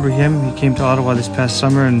remember him? He came to Ottawa this past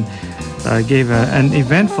summer and gave an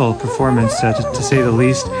eventful performance, to say the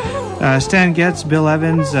least. Stan Getz, Bill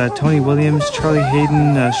Evans, Tony Williams, Charlie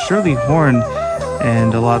Hayden, Shirley Horn,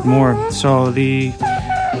 and a lot more. So the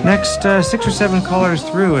next 6 or 7 callers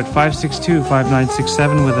through at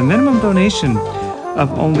 562-5967 with a minimum donation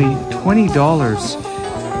of only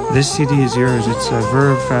 $20. This CD is yours. It's a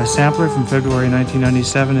Verve sampler from February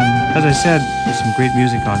 1997, and as I said, there's some great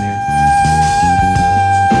music on here.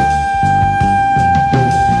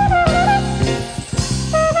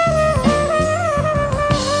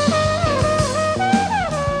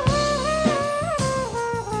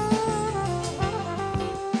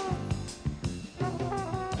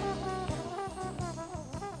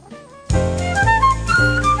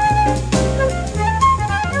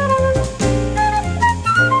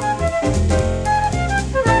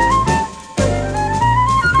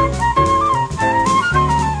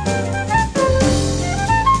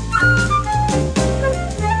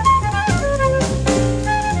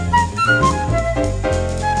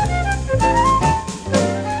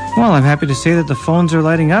 Well, I'm happy to say that the phones are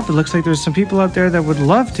lighting up. It looks like there's some people out there that would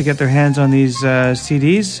love to get their hands on these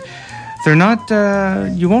CDs. They're not,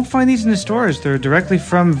 you won't find these in the stores. They're directly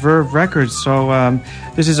from Verve Records. So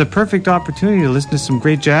this is a perfect opportunity to listen to some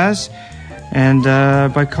great jazz. And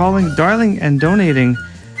by dialing and donating,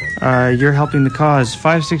 you're helping the cause.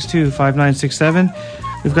 562-5967.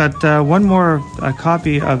 We've got one more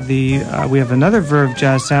copy of we have another Verve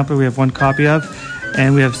Jazz sampler we have one copy of.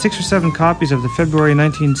 And we have 6 or 7 copies of the February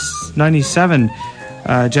 1997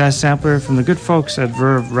 jazz sampler from the good folks at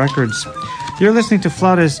Verve Records. You're listening to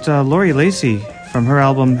flautist Lori Lacy from her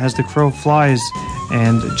album As the Crow Flies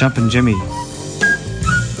and Jumpin' Jimmy.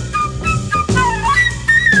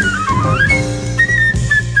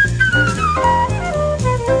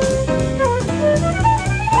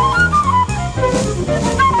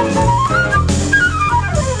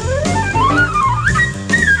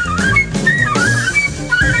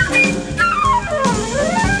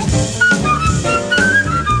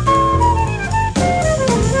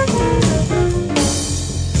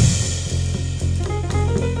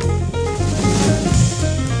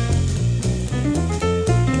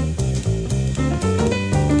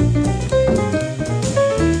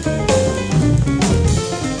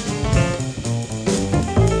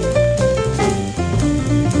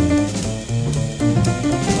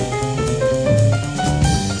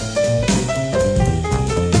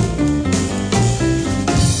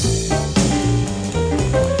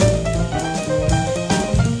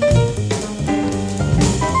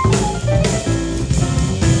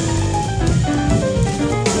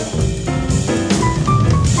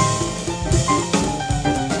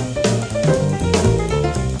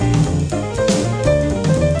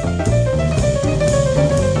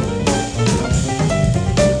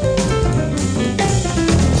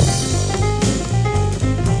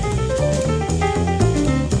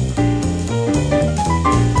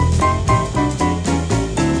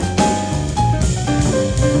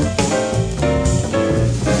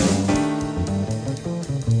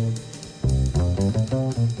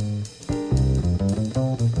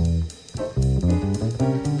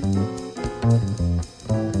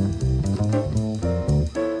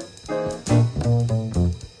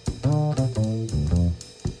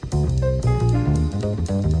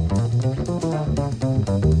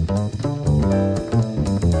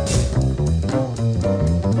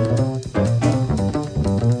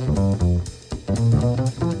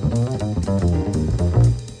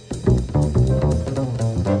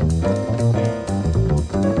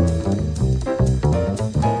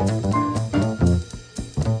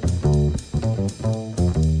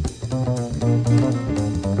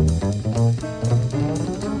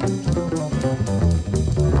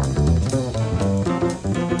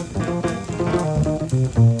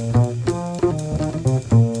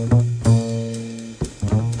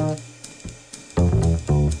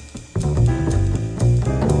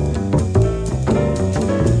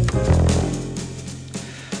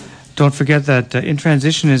 Don't forget that In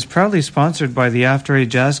Transition is proudly sponsored by the After Eight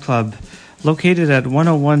Jazz Club. Located at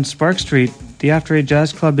 101 Spark Street, the After Eight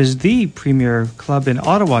Jazz Club is the premier club in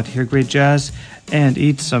Ottawa to hear great jazz and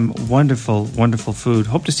eat some wonderful, wonderful food.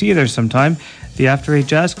 Hope to see you there sometime. The After Eight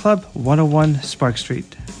Jazz Club, 101 Spark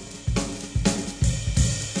Street.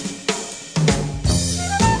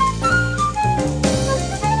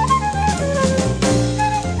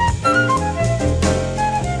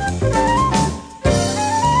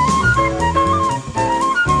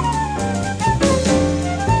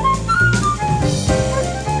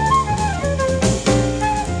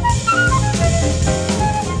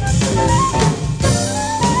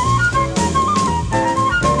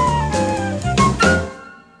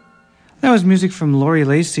 That was music from Lori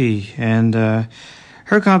Lacy and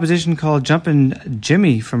her composition called Jumpin'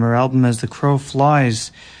 Jimmy from her album As the Crow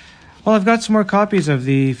Flies. Well, I've got some more copies of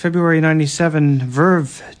the February 97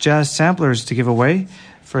 Verve Jazz Samplers to give away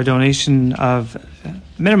for a donation of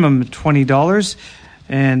minimum $20.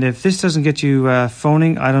 And if this doesn't get you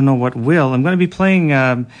phoning, I don't know what will. I'm going to be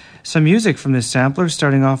playing some music from this sampler,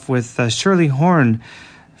 starting off with Shirley Horn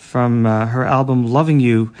from her album Loving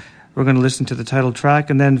You. We're going to listen to the title track,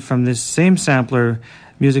 and then from this same sampler,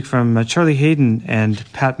 music from Charlie Hayden and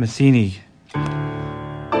Pat Metheny.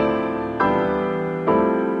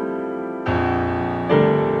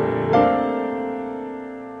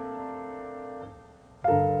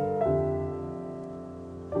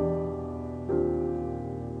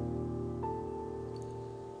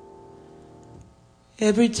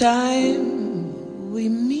 Every time we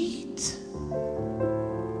meet,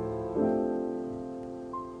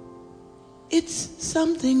 it's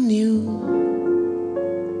something new.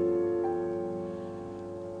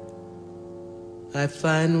 I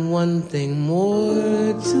find one thing more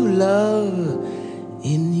to love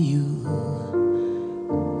in you,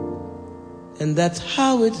 and that's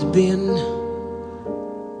how it's been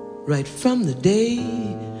right from the day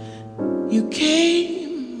you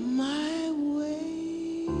came my way.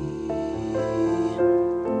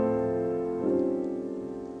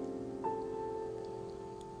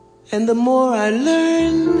 And the more I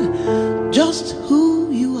learn just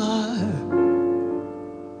who you are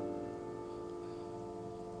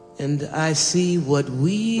and I see what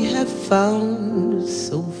we have found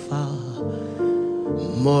so far.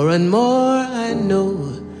 More and more I know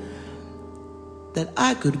that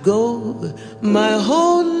I could go my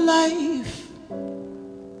whole life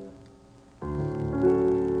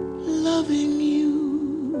loving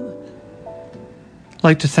you. I'd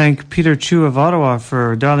like to thank Peter Chu of Ottawa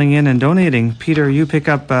for dialing in and donating. Peter, you pick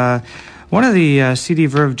up one of the CD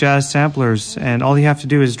Verve Jazz samplers, and all you have to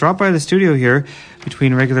do is drop by the studio here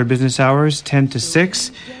between regular business hours, 10 to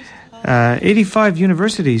 6, 85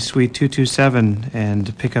 University, Suite 227,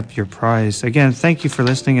 and pick up your prize. Again, thank you for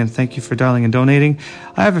listening, and thank you for dialing and donating.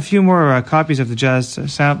 I have a few more copies of the Jazz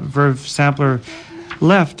Verve sampler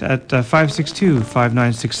left at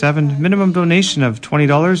 562-5967. Minimum donation of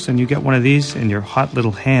 $20, and you get one of these in your hot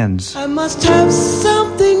little hands. I must have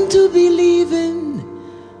something to believe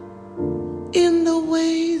in the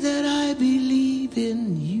way that I believe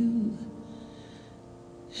in you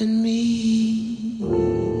and me.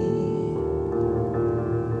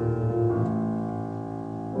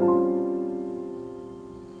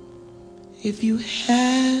 If you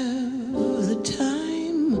have the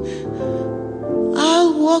time,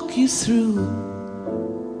 I'll walk you through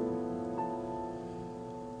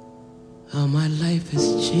how my life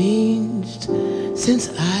has changed since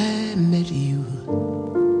I met you.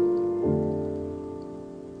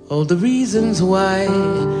 All the reasons why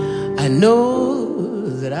I know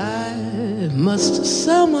that I must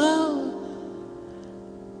somehow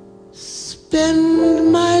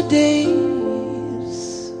spend my days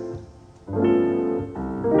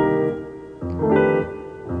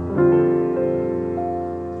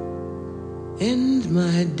end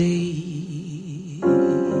my days.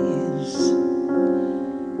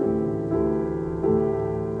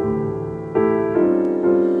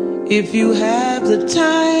 If you have the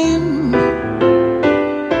time,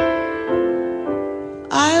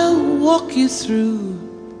 I'll walk you through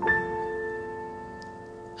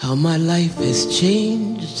how my life has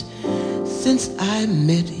changed since I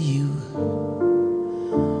met you.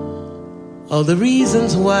 All the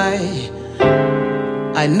reasons why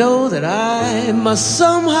I know that I must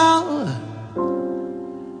somehow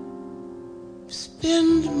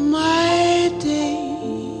spend my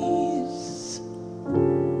days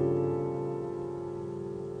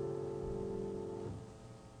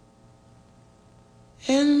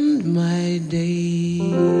end my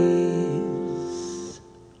days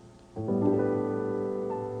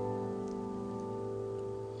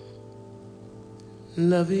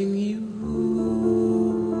loving you.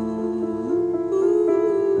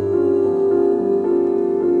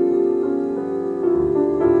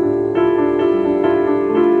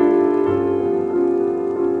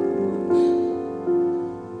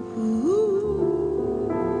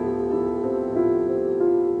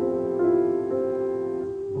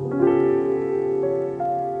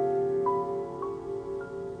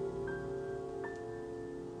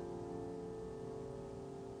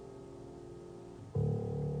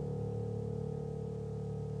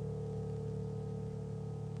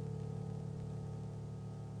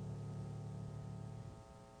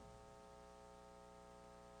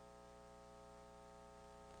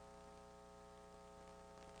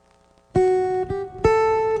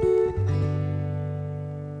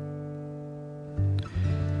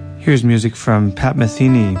 Here's music from Pat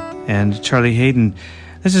Metheny and Charlie Hayden.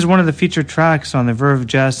 This is one of the featured tracks on the Verve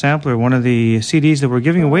Jazz Sampler, one of the CDs that we're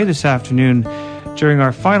giving away this afternoon during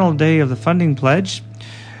our final day of the funding pledge.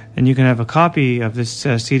 And you can have a copy of this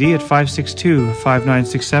CD at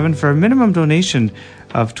 562-5967 for a minimum donation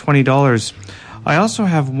of $20. I also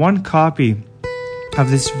have one copy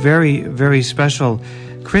of this very, very special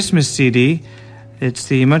Christmas CD. It's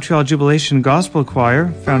the Montreal Jubilation Gospel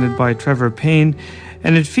Choir, founded by Trevor Payne.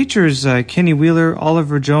 And it features Kenny Wheeler,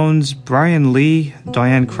 Oliver Jones, Brian Lee,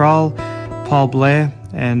 Diane Krall, Paul Blais,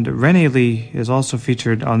 and Renee Lee is also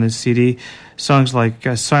featured on this CD. Songs like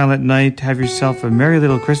Silent Night, Have Yourself a Merry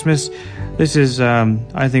Little Christmas. This is,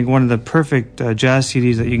 I think, one of the perfect jazz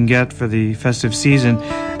CDs that you can get for the festive season.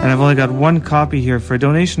 And I've only got one copy here. For a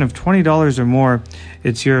donation of $20 or more,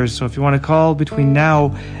 it's yours. So if you want to call between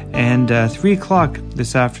now and 3 o'clock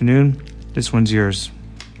this afternoon, this one's yours.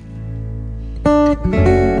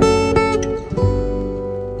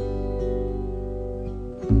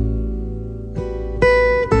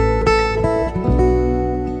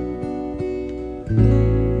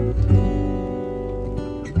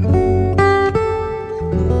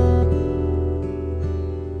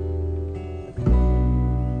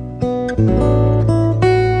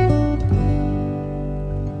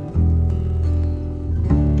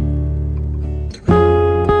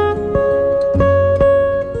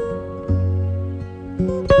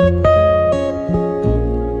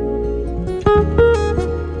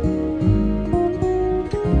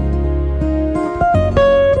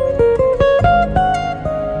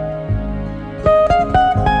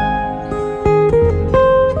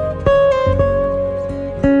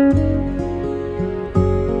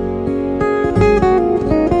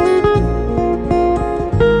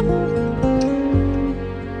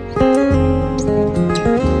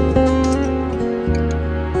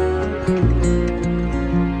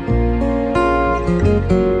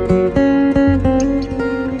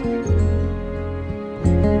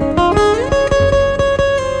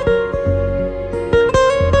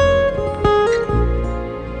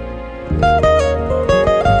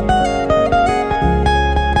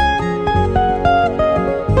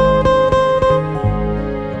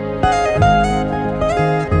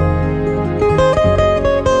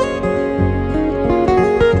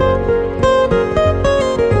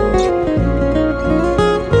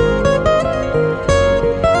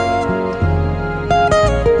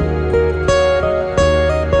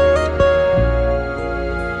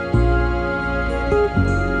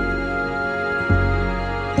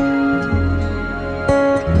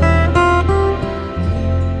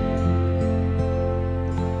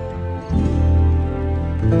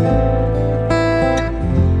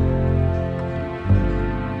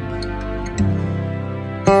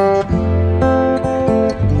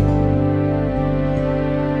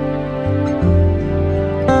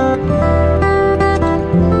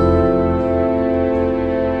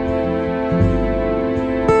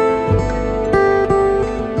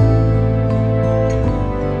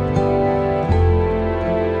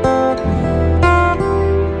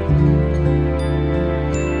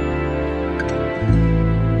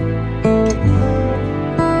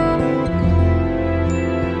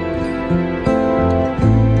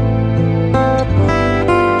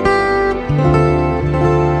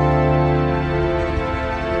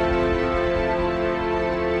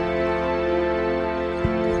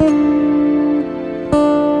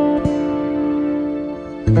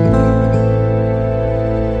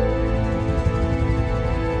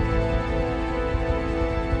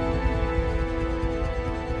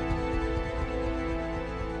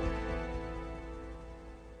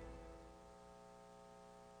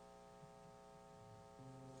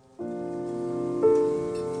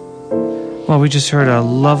 Well, we just heard a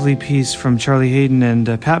lovely piece from Charlie Hayden and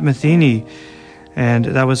Pat Metheny, and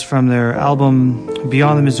that was from their album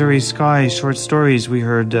Beyond the Missouri Sky, Short Stories. We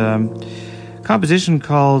heard a composition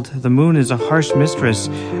called The Moon is a Harsh Mistress,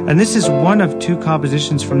 and this is one of two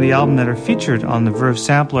compositions from the album that are featured on the Verve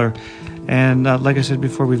Sampler. And like I said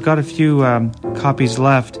before, we've got a few copies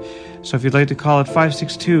left, so if you'd like to call it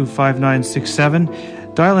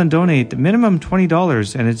 562-5967, dial and donate, minimum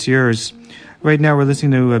 $20, and it's yours. Right now we're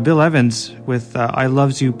listening to Bill Evans with I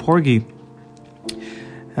Loves You Porgy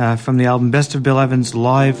from the album Best of Bill Evans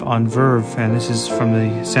live on Verve, and this is from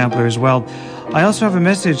the sampler as well. I also have a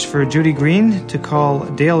message for Judy Green to call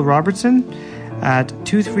Dale Robertson at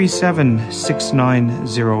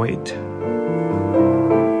 237-6908.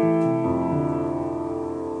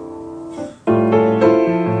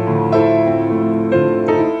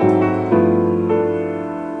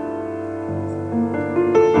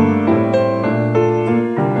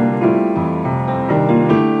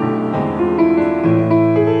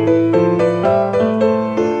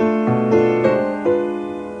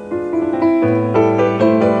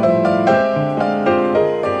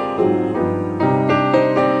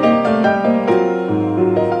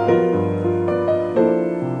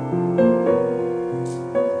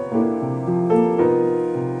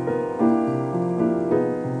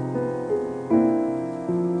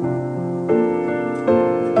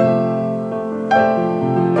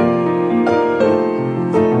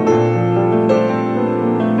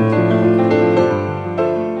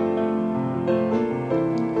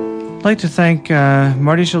 I'd like to thank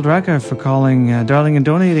Marty Shildraka for calling, darling, and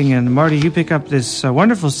donating. And Marty, you pick up this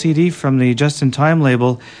wonderful CD from the Just in Time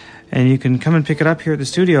label, and you can come and pick it up here at the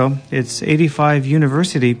studio. It's 85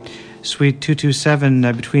 University, Suite 227,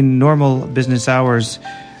 between normal business hours.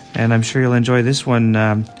 And I'm sure you'll enjoy this one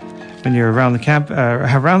when you're around the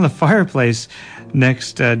around the fireplace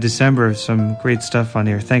next December. Some great stuff on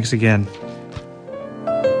here. Thanks again.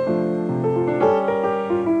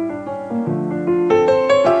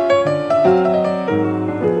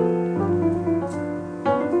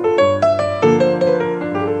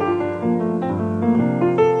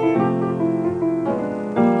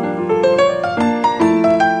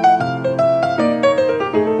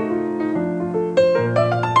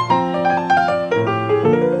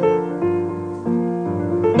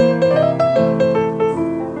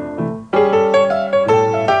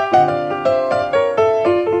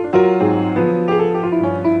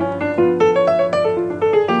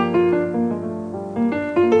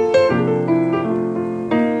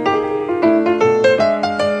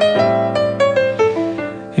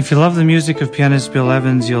 If you love the music of pianist Bill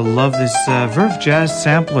Evans, you'll love this Verve Jazz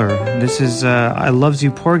sampler. This is I Loves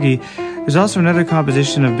You Porgy. There's also another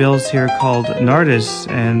composition of Bill's here called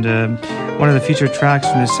Nardis, and one of the featured tracks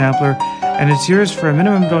from this sampler. And it's yours for a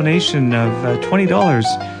minimum donation of $20.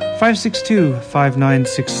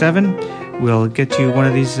 562-5967 will get you one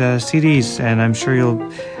of these CDs, and I'm sure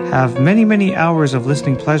you'll have many, many hours of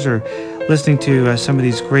listening pleasure listening to some of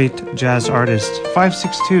these great jazz artists.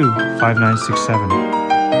 562-5967.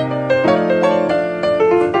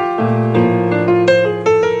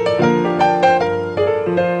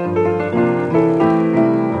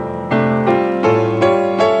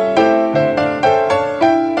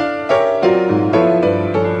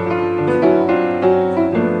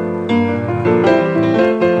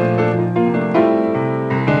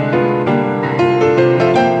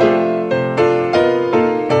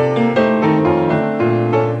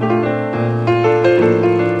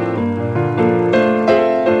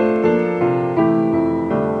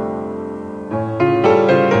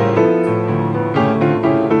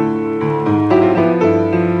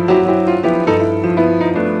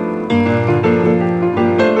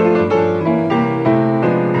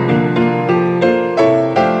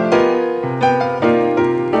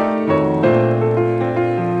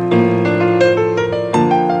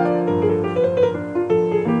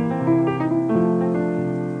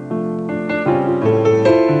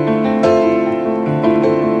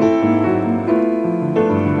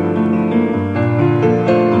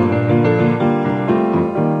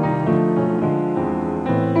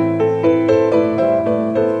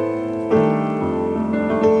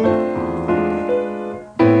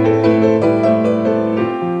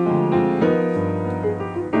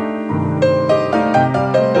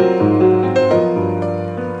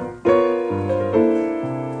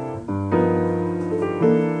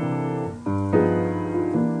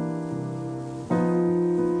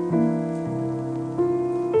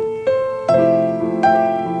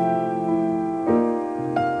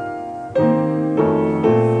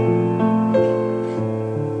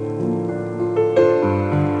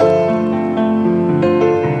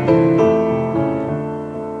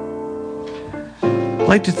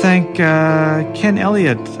 like to thank Ken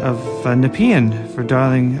Elliott of Nepean for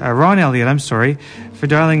dialing, Ron Elliott, I'm sorry, for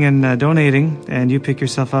dialing and donating. And you pick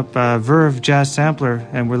yourself up Verve Jazz Sampler,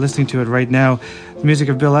 and we're listening to it right now. The music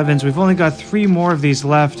of Bill Evans. We've only got 3 more of these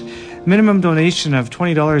left. Minimum donation of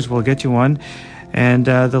 $20 will get you one. And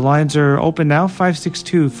the lines are open now,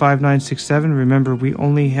 562-5967. Remember, we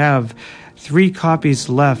only have 3 copies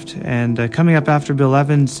left. And coming up after Bill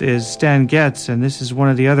Evans is Stan Getz, and this is one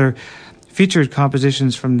of the other featured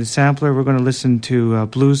compositions from the sampler. We're going to listen to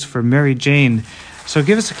Blues for Mary Jane. So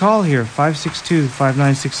give us a call here,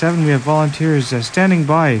 562-5967. We have volunteers standing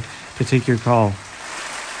by to take your call.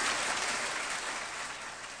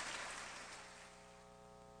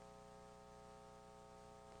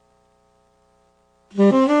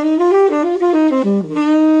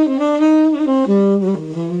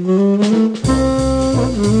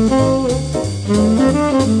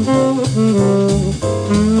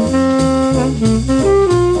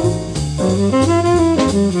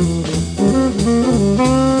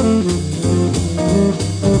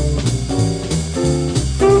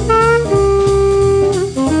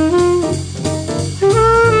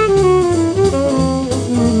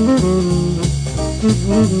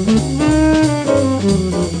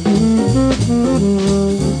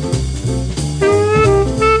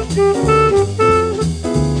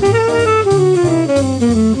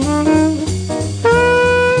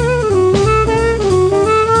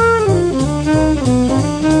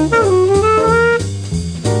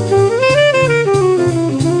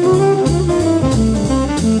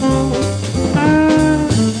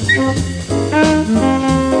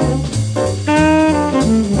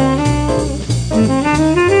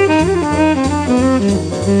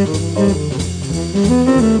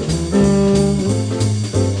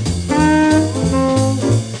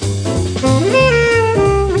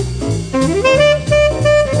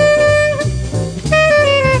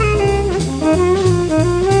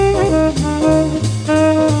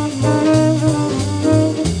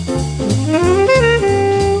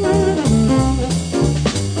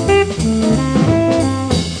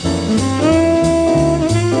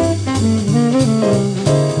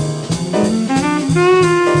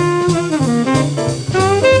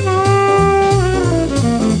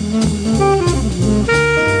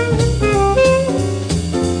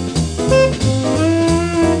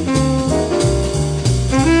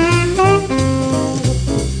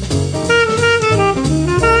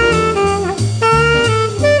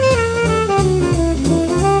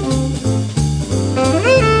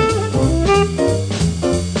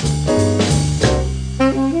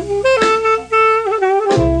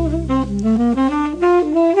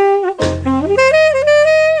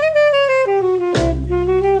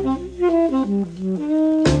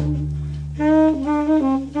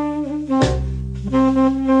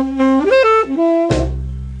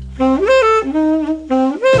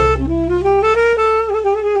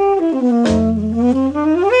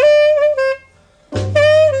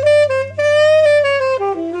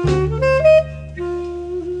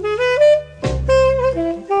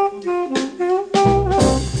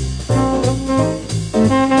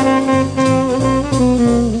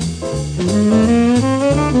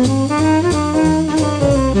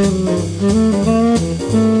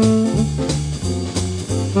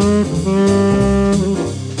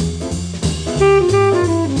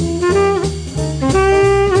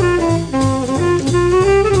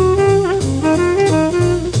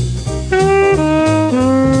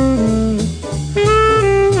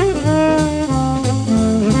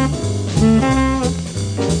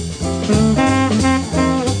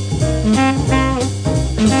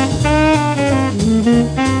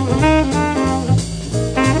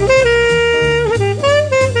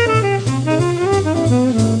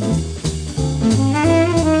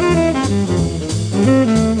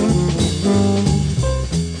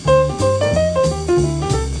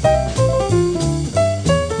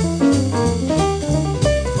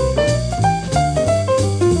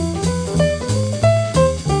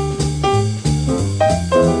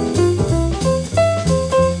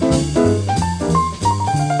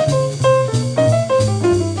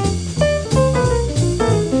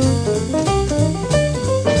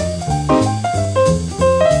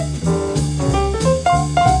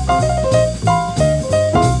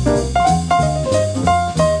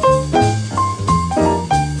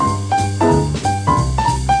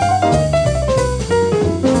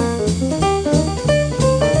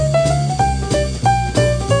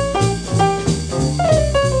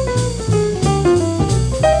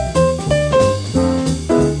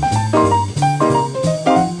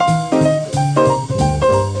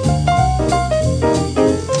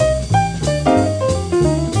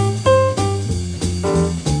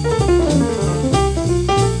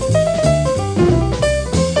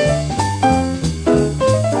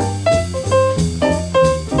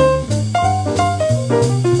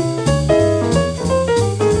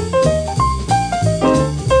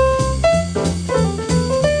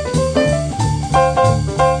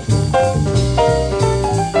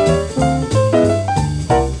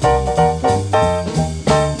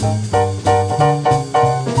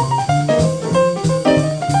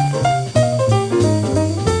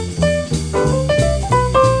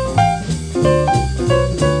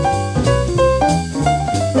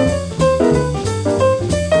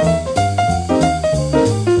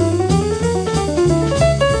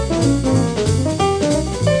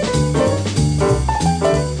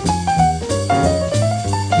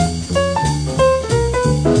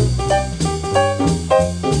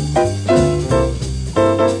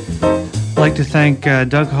 like to thank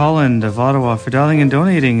Doug Holland of Ottawa for dialing and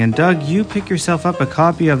donating. And Doug, you pick yourself up a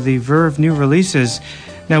copy of the Verve new releases.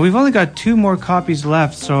 Now, we've only got 2 more copies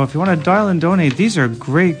left, so if you want to dial and donate, these are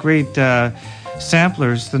great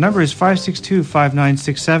samplers. The number is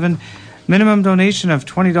 562-5967. Minimum donation of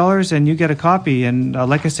 $20 and you get a copy. And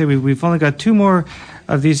like I said, we've only got 2 more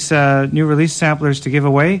of these new release samplers to give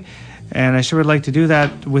away. And I sure would like to do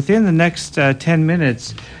that within the next 10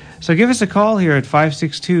 minutes. So give us a call here at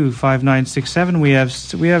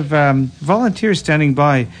 562-5967. We have volunteers standing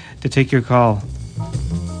by to take your call.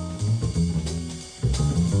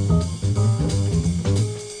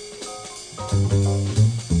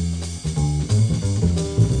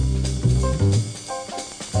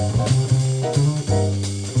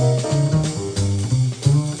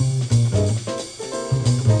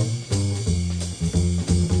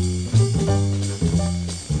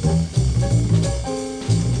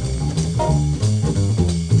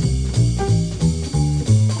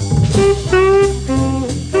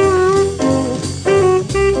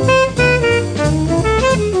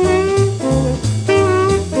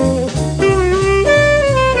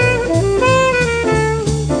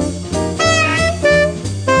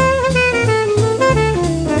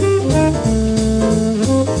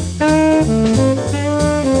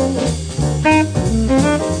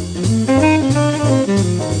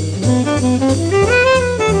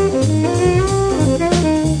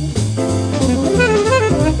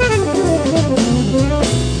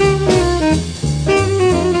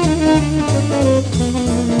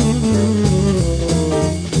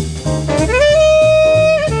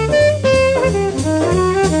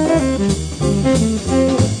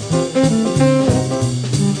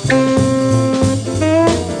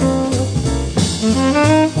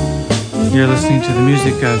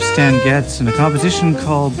 Of Stan Getz and a composition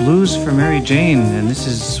called Blues for Mary Jane, and this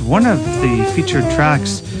is one of the featured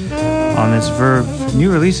tracks on this Verve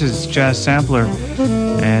new releases jazz sampler.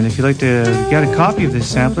 And if you'd like to get a copy of this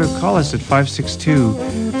sampler, call us at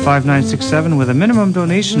 562-5967 with a minimum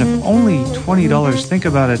donation of only $20. Think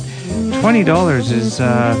about it, $20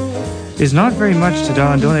 is not very much to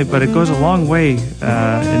dial and donate, but it goes a long way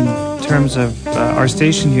in terms of our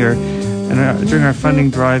station here and during our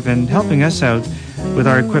funding drive and helping us out with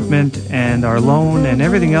our equipment and our loan and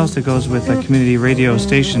everything else that goes with a community radio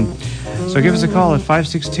station. So give us a call at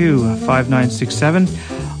 562-5967.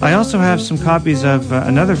 I also have some copies of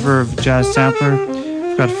another Verve jazz sampler.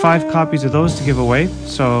 We've got 5 copies of those to give away.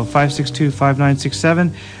 So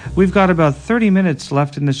 562-5967. We've got about 30 minutes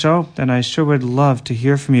left in the show, and I sure would love to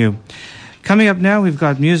hear from you. Coming up now, we've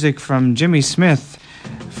got music from Jimmy Smith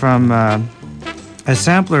from a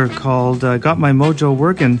sampler called Got My Mojo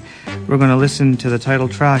Workin'. We're going to listen to the title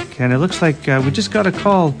track, and it looks like we just got a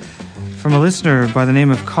call from a listener by the name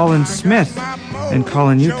of Colin Smith. And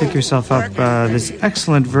Colin, you pick yourself up this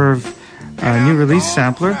excellent Verve new release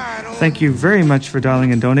sampler. Thank you very much for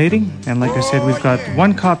dialing and donating. And like I said, we've got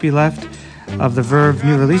 1 copy left of the Verve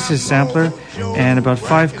new releases sampler and about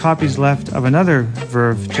 5 copies left of another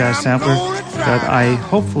Verve jazz sampler that I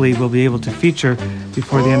hopefully will be able to feature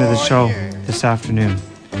before the end of the show this afternoon.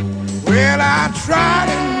 Well, I tried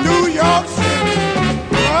in New York City.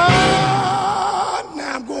 Oh,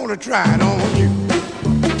 now I'm gonna try it on you.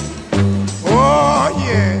 Oh,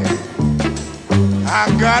 yeah. I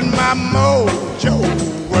got my mojo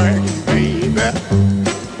working, baby.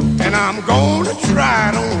 And I'm gonna try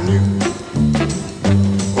it on you.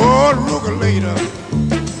 Oh, look later.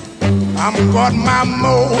 I'm got my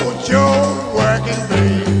mojo working,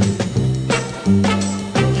 baby.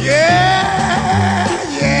 Yeah.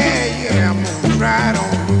 Right on.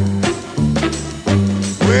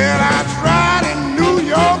 Well, I tried in New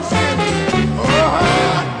York City.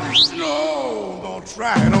 Oh, no, don't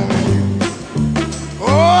try it on you.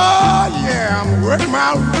 Oh, yeah, I'm working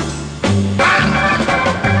my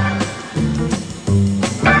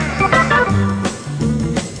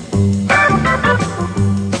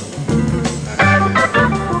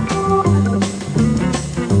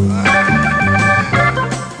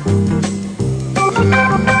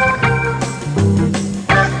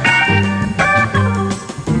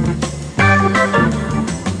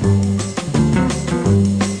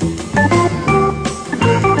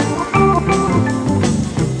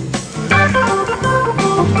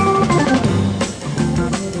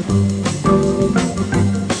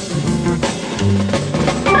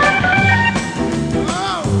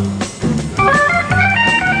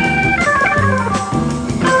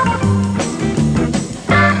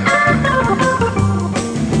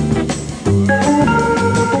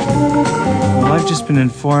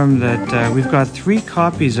Informed that we've got 3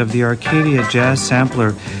 copies of the Arcadia Jazz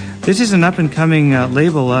Sampler This is an up-and-coming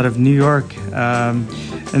label out of New York,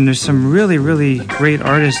 and there's some really, really great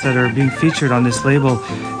artists that are being featured on this label,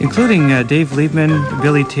 including Dave Liebman,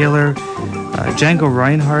 Billy Taylor, Django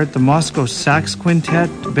Reinhardt, the Moscow Sax Quintet,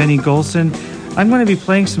 Benny Golson. I'm going to be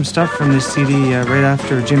playing some stuff from this CD right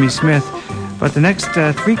after Jimmy Smith, but the next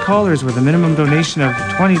 3 callers with a minimum donation of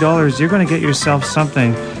 $20, you're going to get yourself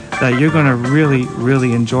something that you're going to really,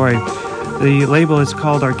 really enjoy. The label is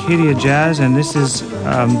called Arcadia Jazz, and this is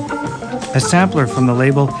a sampler from the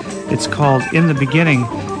label. It's called In the Beginning.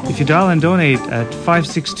 If you dial and donate at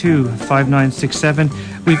 562-5967,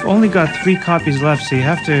 we've only got 3 copies left, so you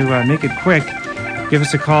have to make it quick. Give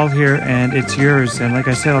us a call here, and it's yours. And like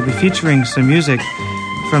I said, I'll be featuring some music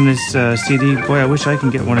from this CD. Boy, I wish I can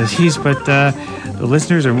get one of these, but the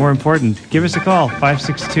listeners are more important. Give us a call,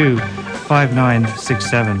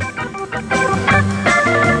 562-5967.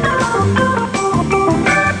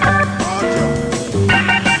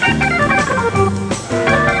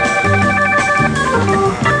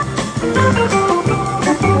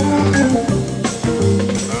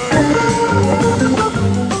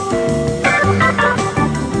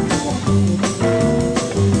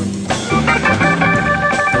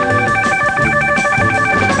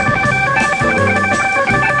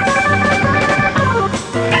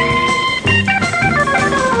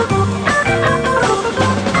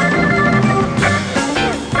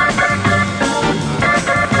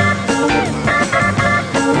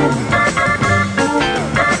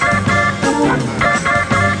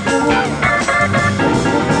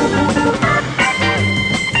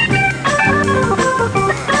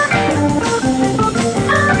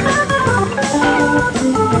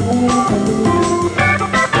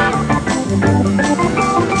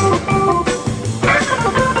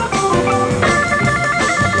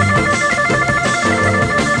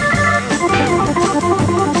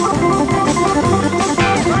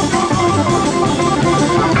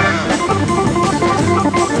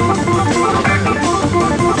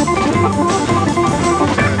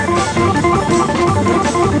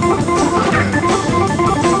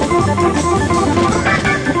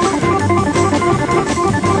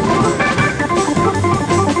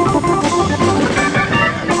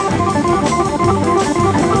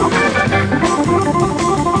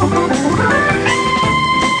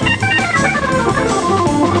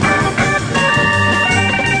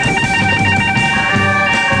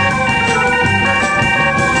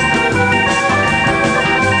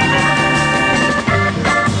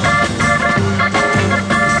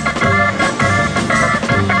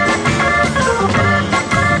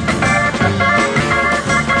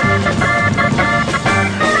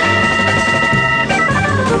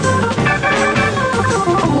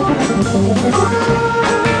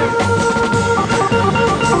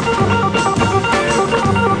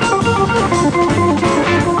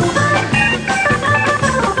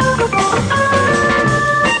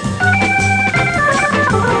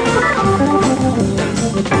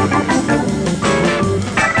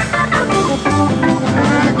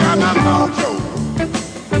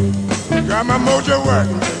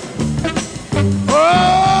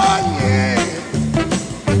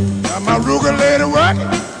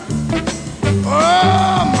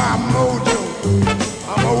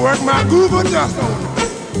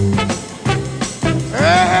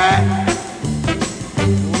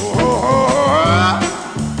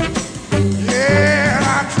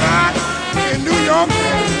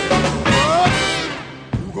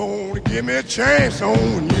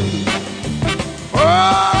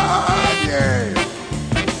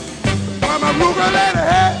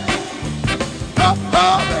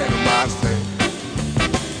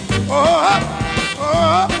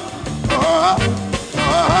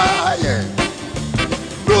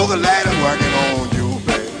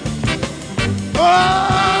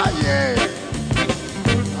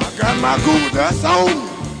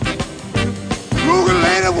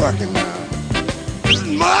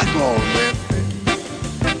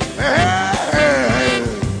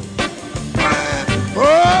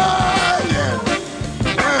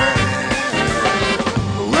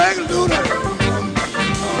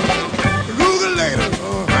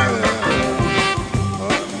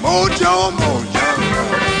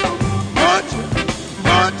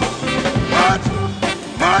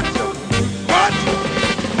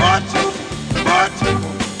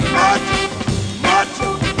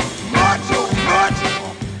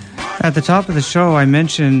 At the top of the show, I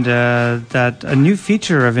mentioned that a new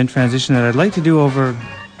feature of In Transition that I'd like to do over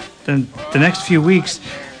the next few weeks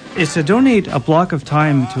is to donate a block of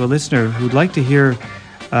time to a listener who'd like to hear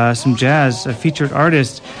some jazz, a featured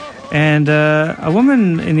artist. And a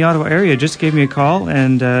woman in the Ottawa area just gave me a call,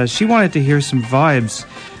 and she wanted to hear some vibes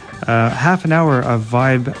half an hour of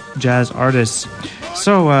vibe jazz artists.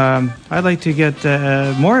 So I'd like to get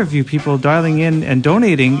more of you people dialing in and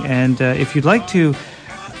donating. And if you'd like to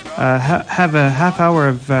have a half hour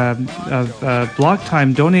of block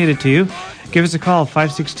time donated to you, give us a call,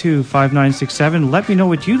 562-5967. Let me know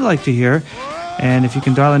what you'd like to hear. And if you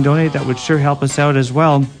can dial and donate, that would sure help us out as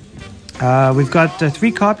well. We've got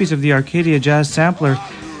 3 copies of the Arcadia Jazz Sampler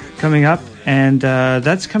coming up. And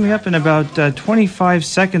that's coming up in about 25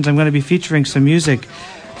 seconds. I'm going to be featuring some music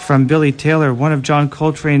from Billy Taylor. One of John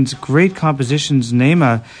Coltrane's great compositions,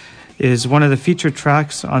 Nema, is one of the featured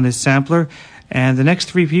tracks on this sampler. And the next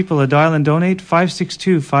 3 people to dial and donate,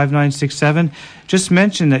 562-5967. Just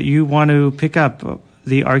mention that you want to pick up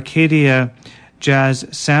the Arcadia Jazz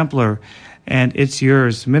Sampler, and it's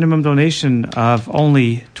yours. Minimum donation of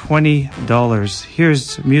only $20.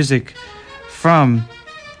 Here's music from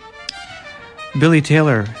Billy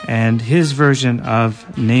Taylor and his version of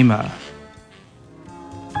Nema.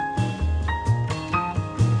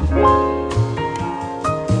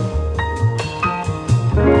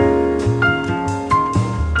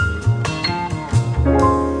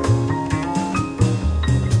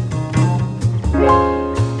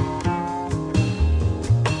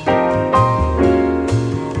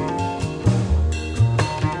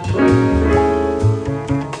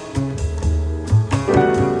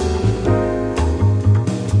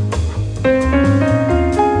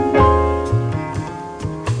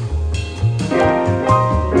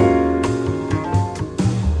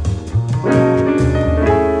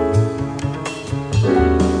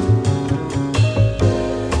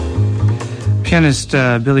 Pianist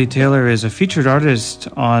Billy Taylor is a featured artist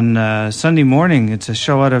on Sunday morning. It's a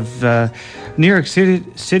show out of New York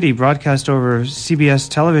City, broadcast over CBS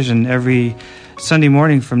television every Sunday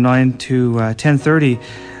morning from 9 to 10:30.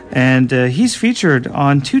 And he's featured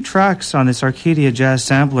on 2 tracks on this Arcadia Jazz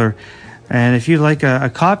Sampler. And if you'd like a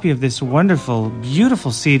copy of this wonderful,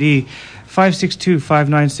 beautiful CD,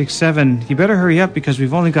 562-5967, you better hurry up because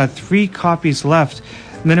we've only got 3 copies left.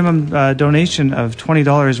 Minimum donation of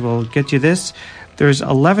 $20 will get you this. There's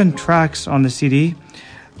 11 tracks on the CD,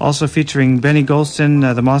 also featuring Benny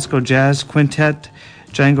Golson, the Moscow Jazz Quintet,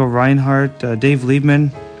 Django Reinhardt, Dave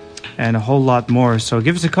Liebman, and a whole lot more. So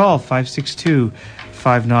give us a call,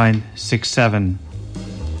 562-5967.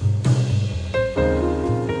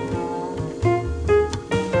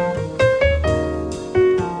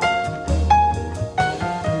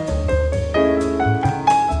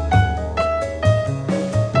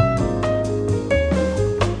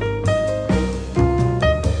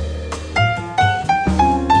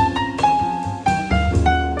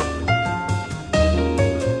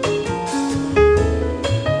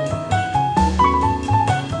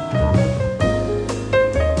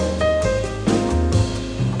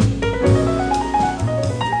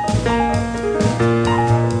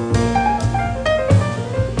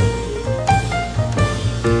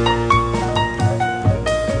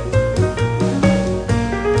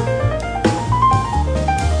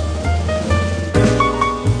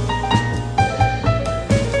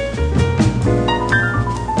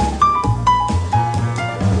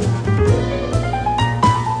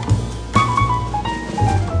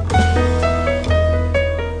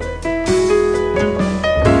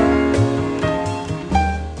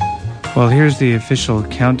 Well, here's the official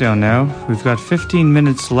countdown now. We've got 15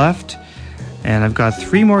 minutes left, and I've got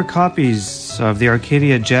 3 more copies of the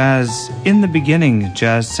Arcadia Jazz In the Beginning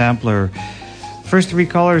Jazz Sampler. First 3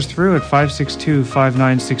 callers through at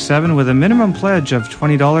 562-5967 with a minimum pledge of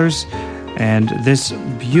 $20, and this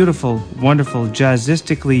beautiful, wonderful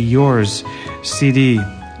Jazzistically Yours CD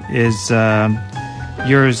is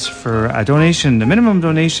yours for a donation, a minimum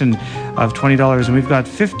donation of $20, and we've got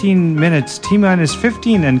 15 minutes, T-minus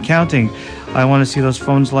 15 and counting. I want to see those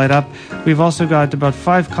phones light up. We've also got about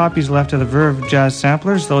 5 copies left of the Verve Jazz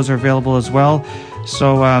Samplers. Those are available as well.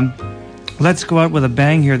 So let's go out with a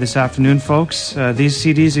bang here this afternoon, folks. These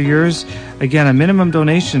CDs are yours. Again, a minimum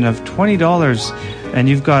donation of $20, and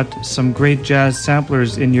you've got some great jazz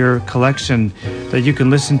samplers in your collection that you can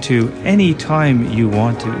listen to anytime you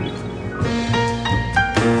want to.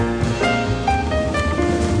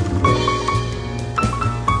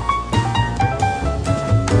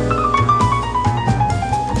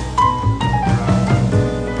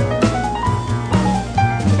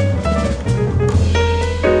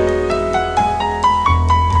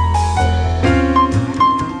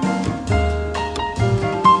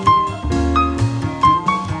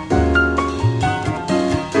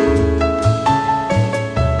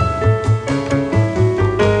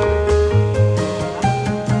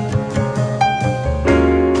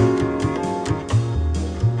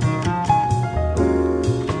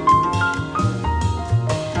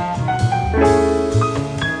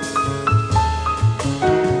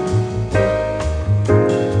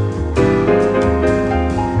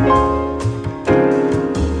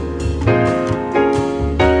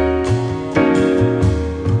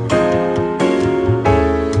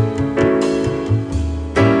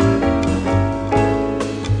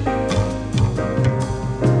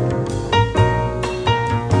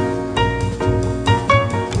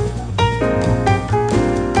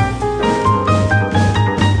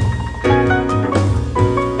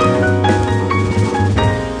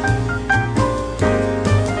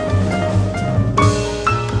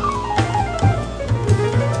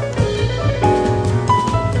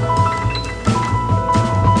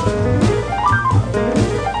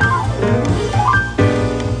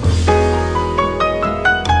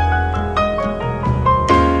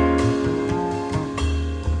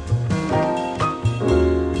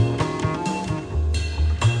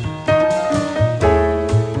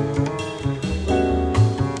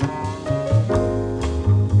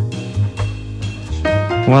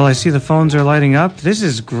 Well, I see the phones are lighting up. This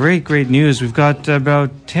is great news. We've got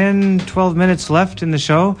about 10, 12 minutes left in the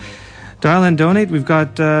show. Dial and donate. We've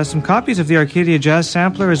got some copies of the Arcadia Jazz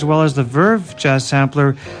Sampler as well as the Verve Jazz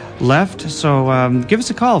Sampler left. So give us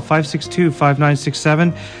a call,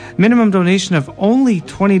 562-5967. Minimum donation of only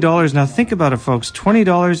 $20. Now think about it, folks.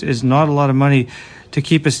 $20 is not a lot of money to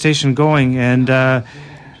keep a station going. And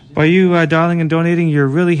by you dialing and donating, you're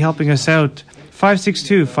really helping us out.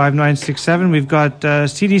 562-5967. We've got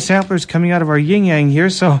CD samplers coming out of our yin-yang here,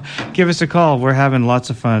 so give us a call. We're having lots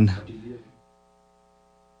of fun.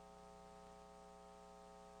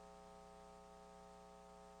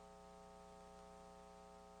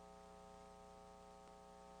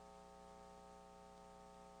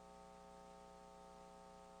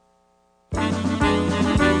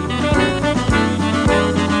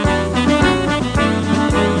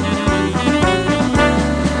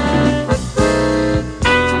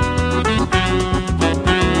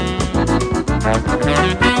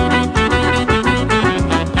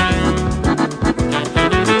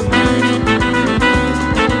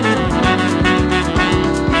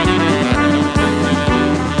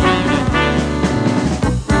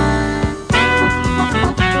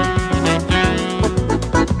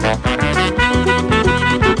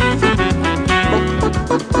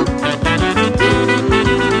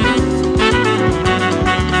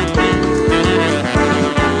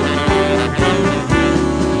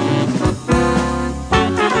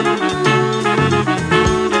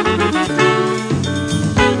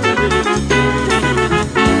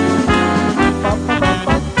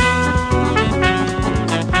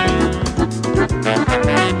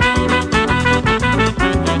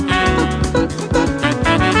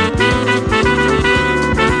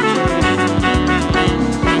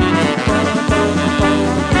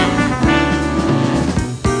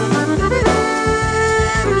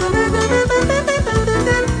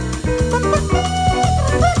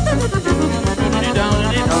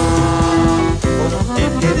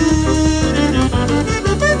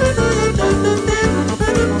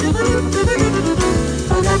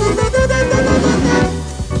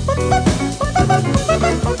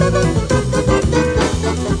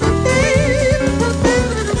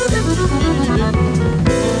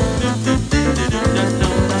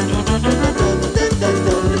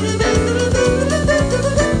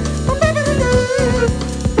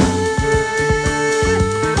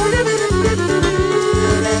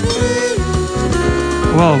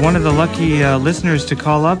 One of the lucky listeners to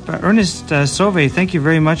call up, Ernest Sauve, thank you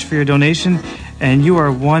very much for your donation, and you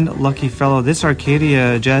are one lucky fellow. This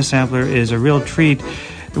Arcadia Jazz Sampler is a real treat.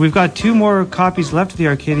 We've got 2 more copies left of the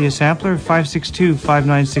Arcadia Sampler,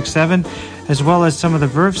 562-5967, as well as some of the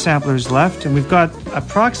Verve samplers left, and we've got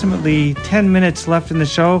approximately 10 minutes left in the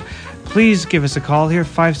show. Please give us a call here,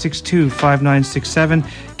 562-5967.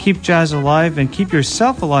 Keep jazz alive and keep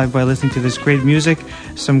yourself alive by listening to this great music.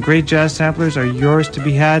 Some great jazz samplers are yours to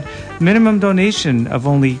be had. Minimum donation of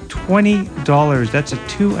only $20. That's a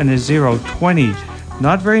 2 and a 0, 20.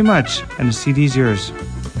 Not very much, and the CD's yours.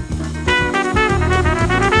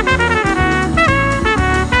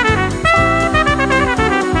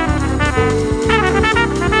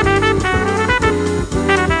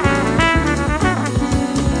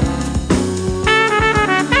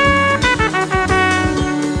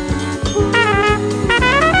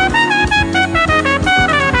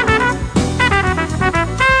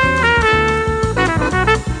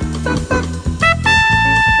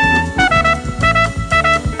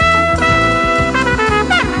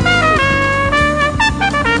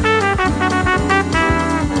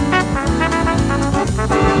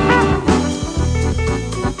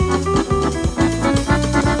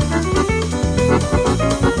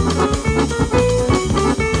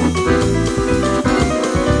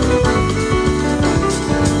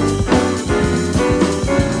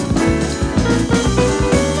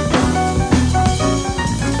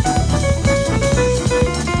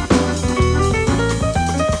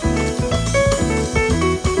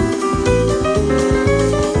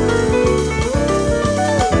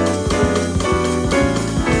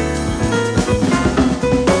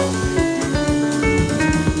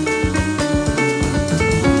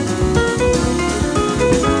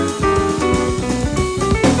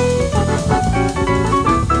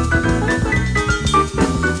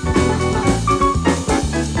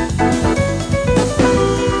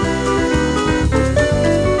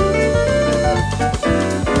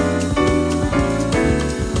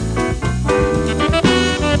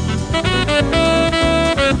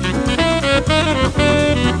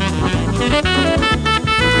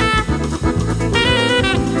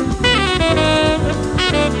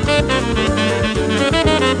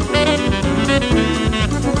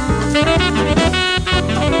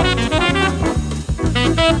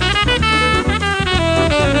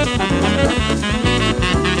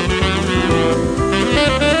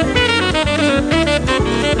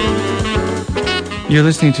 You're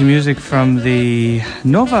listening to music from the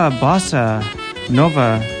Nova Bossa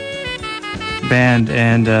Nova band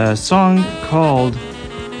and a song called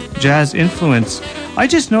Jazz Influence. I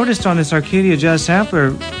just noticed on this Arcadia Jazz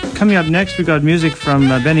Sampler, coming up next we got music from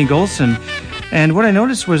Benny Golson, and what I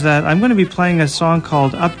noticed was that I'm going to be playing a song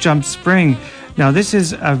called Up Jump Spring. Now this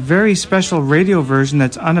is a very special radio version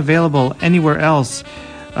that's unavailable anywhere else.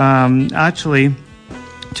 Actually,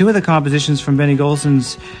 two of the compositions from Benny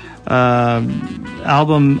Golson's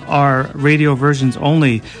album are radio versions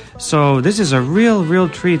only. So this is a real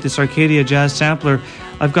treat, this Arcadia Jazz Sampler.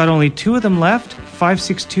 I've got only two of them left,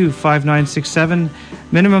 562-5967.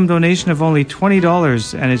 Minimum donation of only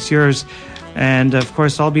 $20, and it's yours. And of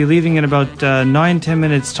course, I'll be leaving in about 9-10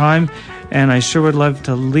 minutes time, and I sure would love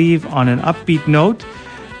to leave on an upbeat note.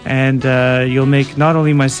 And you'll make not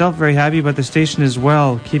only myself very happy, but the station as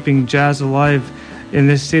well, keeping jazz alive in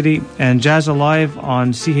this city. And Jazz Alive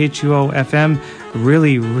on CHUO FM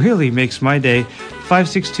really makes my day.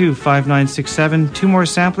 562-5967. Two more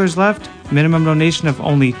samplers left. Minimum donation of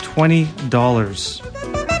only $20.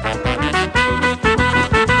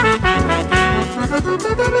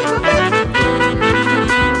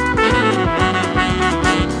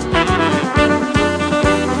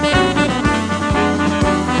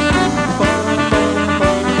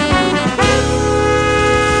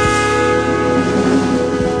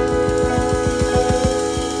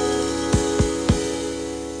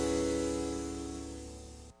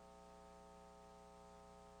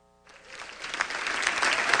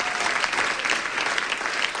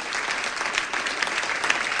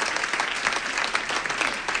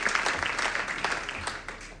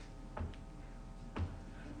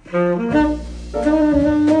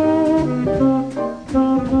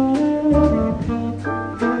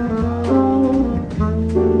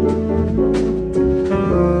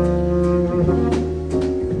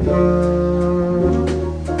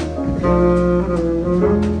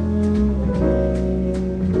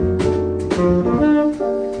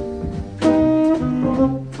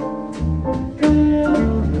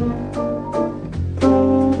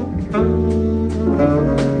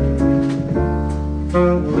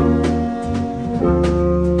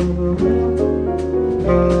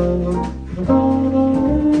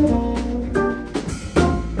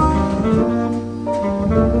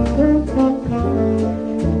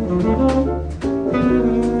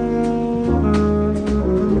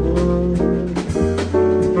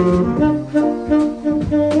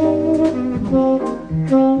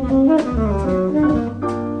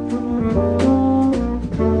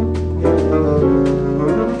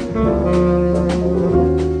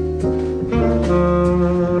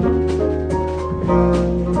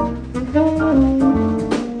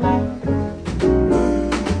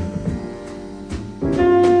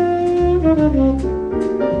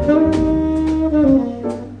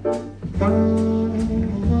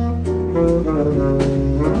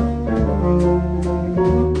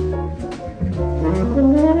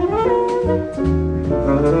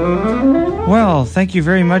 Thank you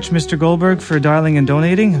very much, Mr. Goldberg, for dialing and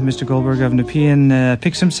donating. Mr. Goldberg of Nepean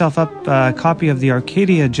picks himself up a copy of the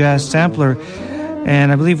Arcadia Jazz Sampler,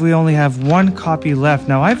 and I believe we only have one copy left.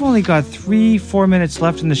 Now, I've only got 3-4 minutes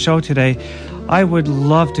left in the show today. I would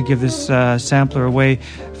love to give this sampler away.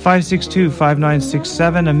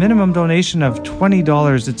 562-5967, a minimum donation of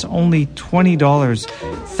 $20. It's only $20.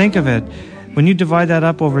 Think of it. When you divide that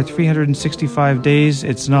up over 365 days,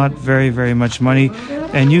 it's not very much money,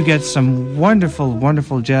 and you get some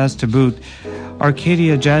wonderful jazz to boot.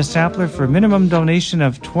 Arcadia Jazz Sampler for a minimum donation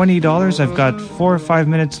of $20. I've got 4 or 5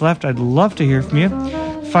 minutes left. I'd love to hear from you.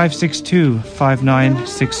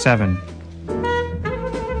 562-5967.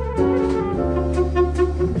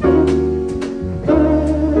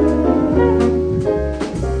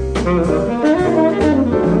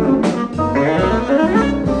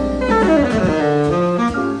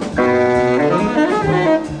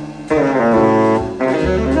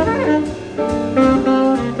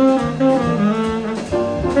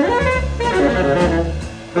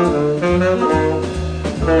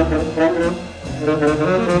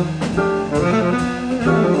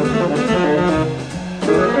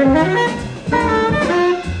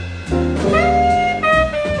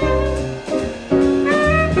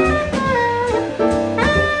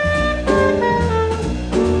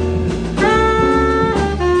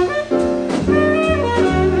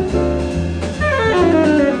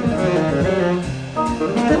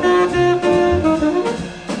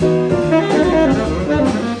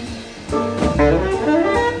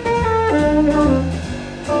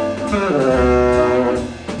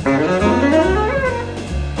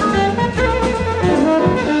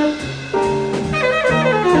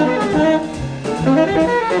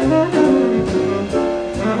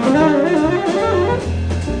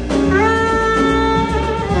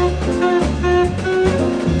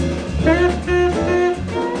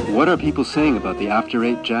 people saying about the After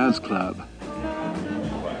 8 Jazz Club?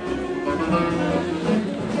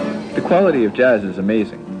 The quality of jazz is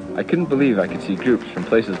amazing. I couldn't believe I could see groups from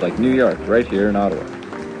places like New York right here in Ottawa.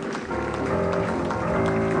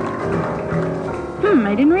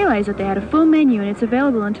 I didn't realize that they had a full menu and it's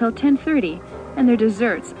available until 10:30, and their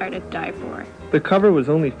desserts are to die for. The cover was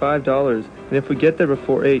only $5, and if we get there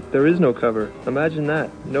before 8, there is no cover. Imagine that.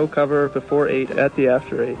 No cover before 8 at the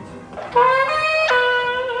After 8.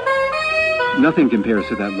 Nothing compares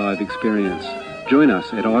to that live experience. Join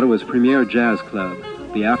us at Ottawa's premier jazz club,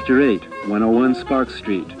 the After 8, 101 Sparks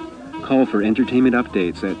Street. Call for entertainment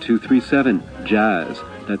updates at 237-JAZZ.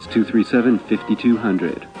 That's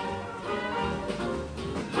 237-5200.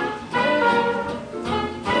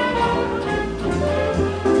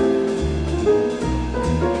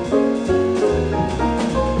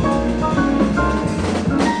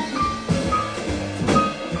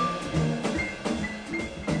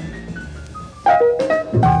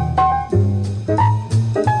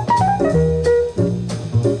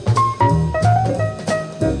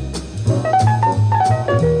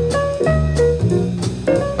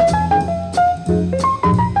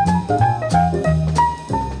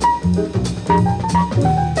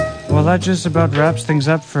 Well, that just about wraps things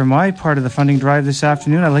up for my part of the funding drive this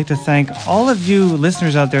afternoon. I'd like to thank all of you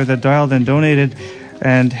listeners out there that dialed and donated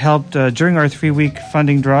and helped during our 3-week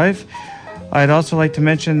funding drive. I'd also like to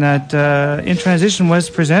mention that In Transition was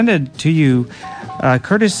presented to you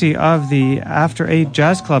courtesy of the After 8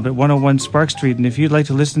 Jazz Club at 101 Spark Street. And if you'd like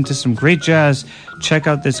to listen to some great jazz, check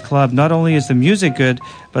out this club. Not only is the music good,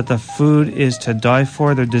 but the food is to die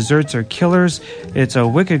for. Their desserts are killers. It's a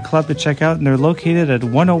wicked club to check out, and they're located at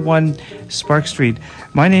 101 Spark Street.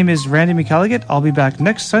 My name is Randy McElligott. I'll be back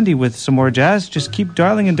next Sunday with some more jazz. Just keep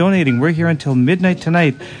dialing and donating. We're here until midnight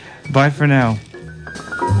tonight. Bye for now.